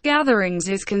night gatherings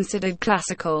is considered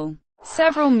classical.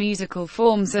 Several musical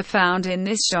forms are found in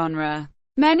this genre.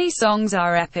 Many songs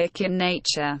are epic in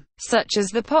nature, such as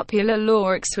the popular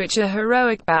Loriks, which are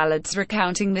heroic ballads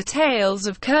recounting the tales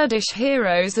of Kurdish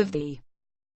heroes of the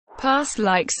past,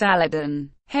 like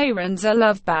Saladin. Hayrans are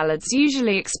love ballads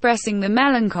usually expressing the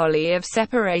melancholy of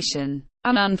separation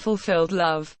and unfulfilled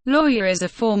love. Loya is a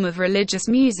form of religious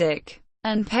music,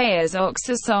 and Payas Ox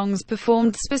are songs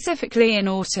performed specifically in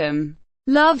autumn.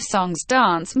 Love songs,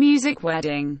 dance music,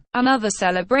 wedding, and other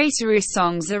celebratory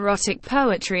songs, erotic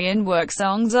poetry and work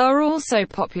songs are also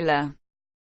popular.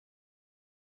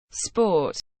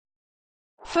 Sport.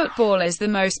 Football is the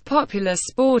most popular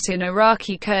sport in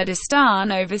Iraqi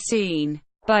Kurdistan, overseen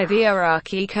by the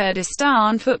Iraqi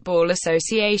Kurdistan Football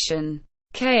Association.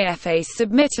 KFA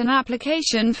submit an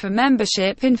application for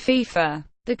membership in FIFA.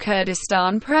 The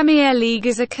Kurdistan Premier League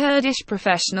is a Kurdish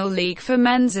professional league for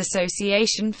men's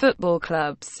association football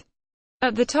clubs.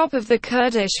 At the top of the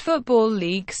Kurdish Football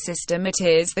League system, it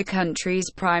is the country's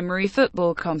primary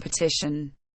football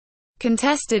competition.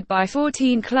 Contested by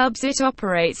 14 clubs, it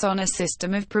operates on a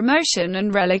system of promotion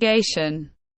and relegation.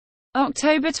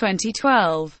 October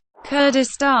 2012.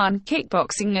 Kurdistan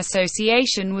Kickboxing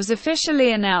Association was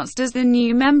officially announced as the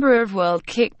new member of World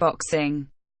Kickboxing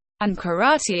and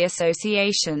Karate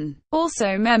Association,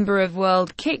 also member of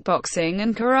World Kickboxing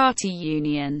and Karate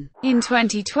Union. In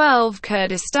 2012,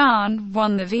 Kurdistan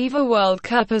won the FIFA World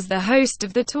Cup as the host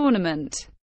of the tournament.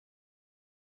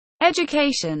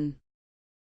 Education.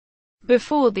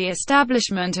 Before the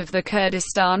establishment of the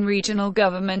Kurdistan Regional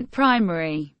Government,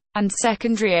 primary and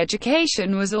secondary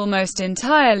education was almost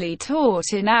entirely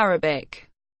taught in Arabic.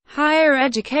 Higher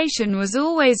education was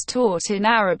always taught in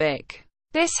Arabic.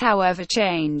 This, however,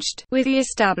 changed with the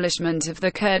establishment of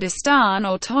the Kurdistan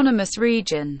Autonomous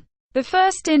Region. The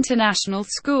first international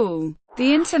school,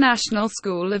 the International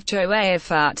School of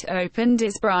Jo'afat, opened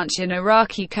its branch in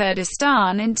Iraqi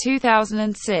Kurdistan in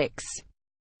 2006.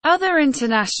 Other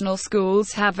international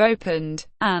schools have opened,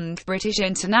 and British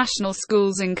International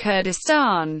Schools in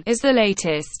Kurdistan is the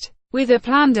latest, with a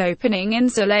planned opening in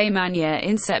Sulaymaniyah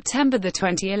in September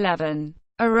 2011.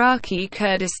 Iraqi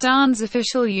Kurdistan's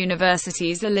official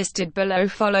universities are listed below,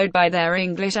 followed by their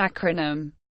English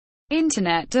acronym.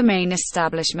 Internet domain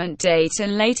establishment date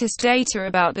and latest data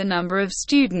about the number of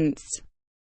students.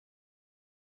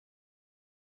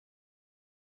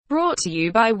 Brought to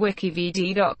you by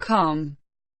WikiVidi.com.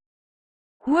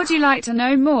 Would you like to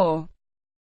know more?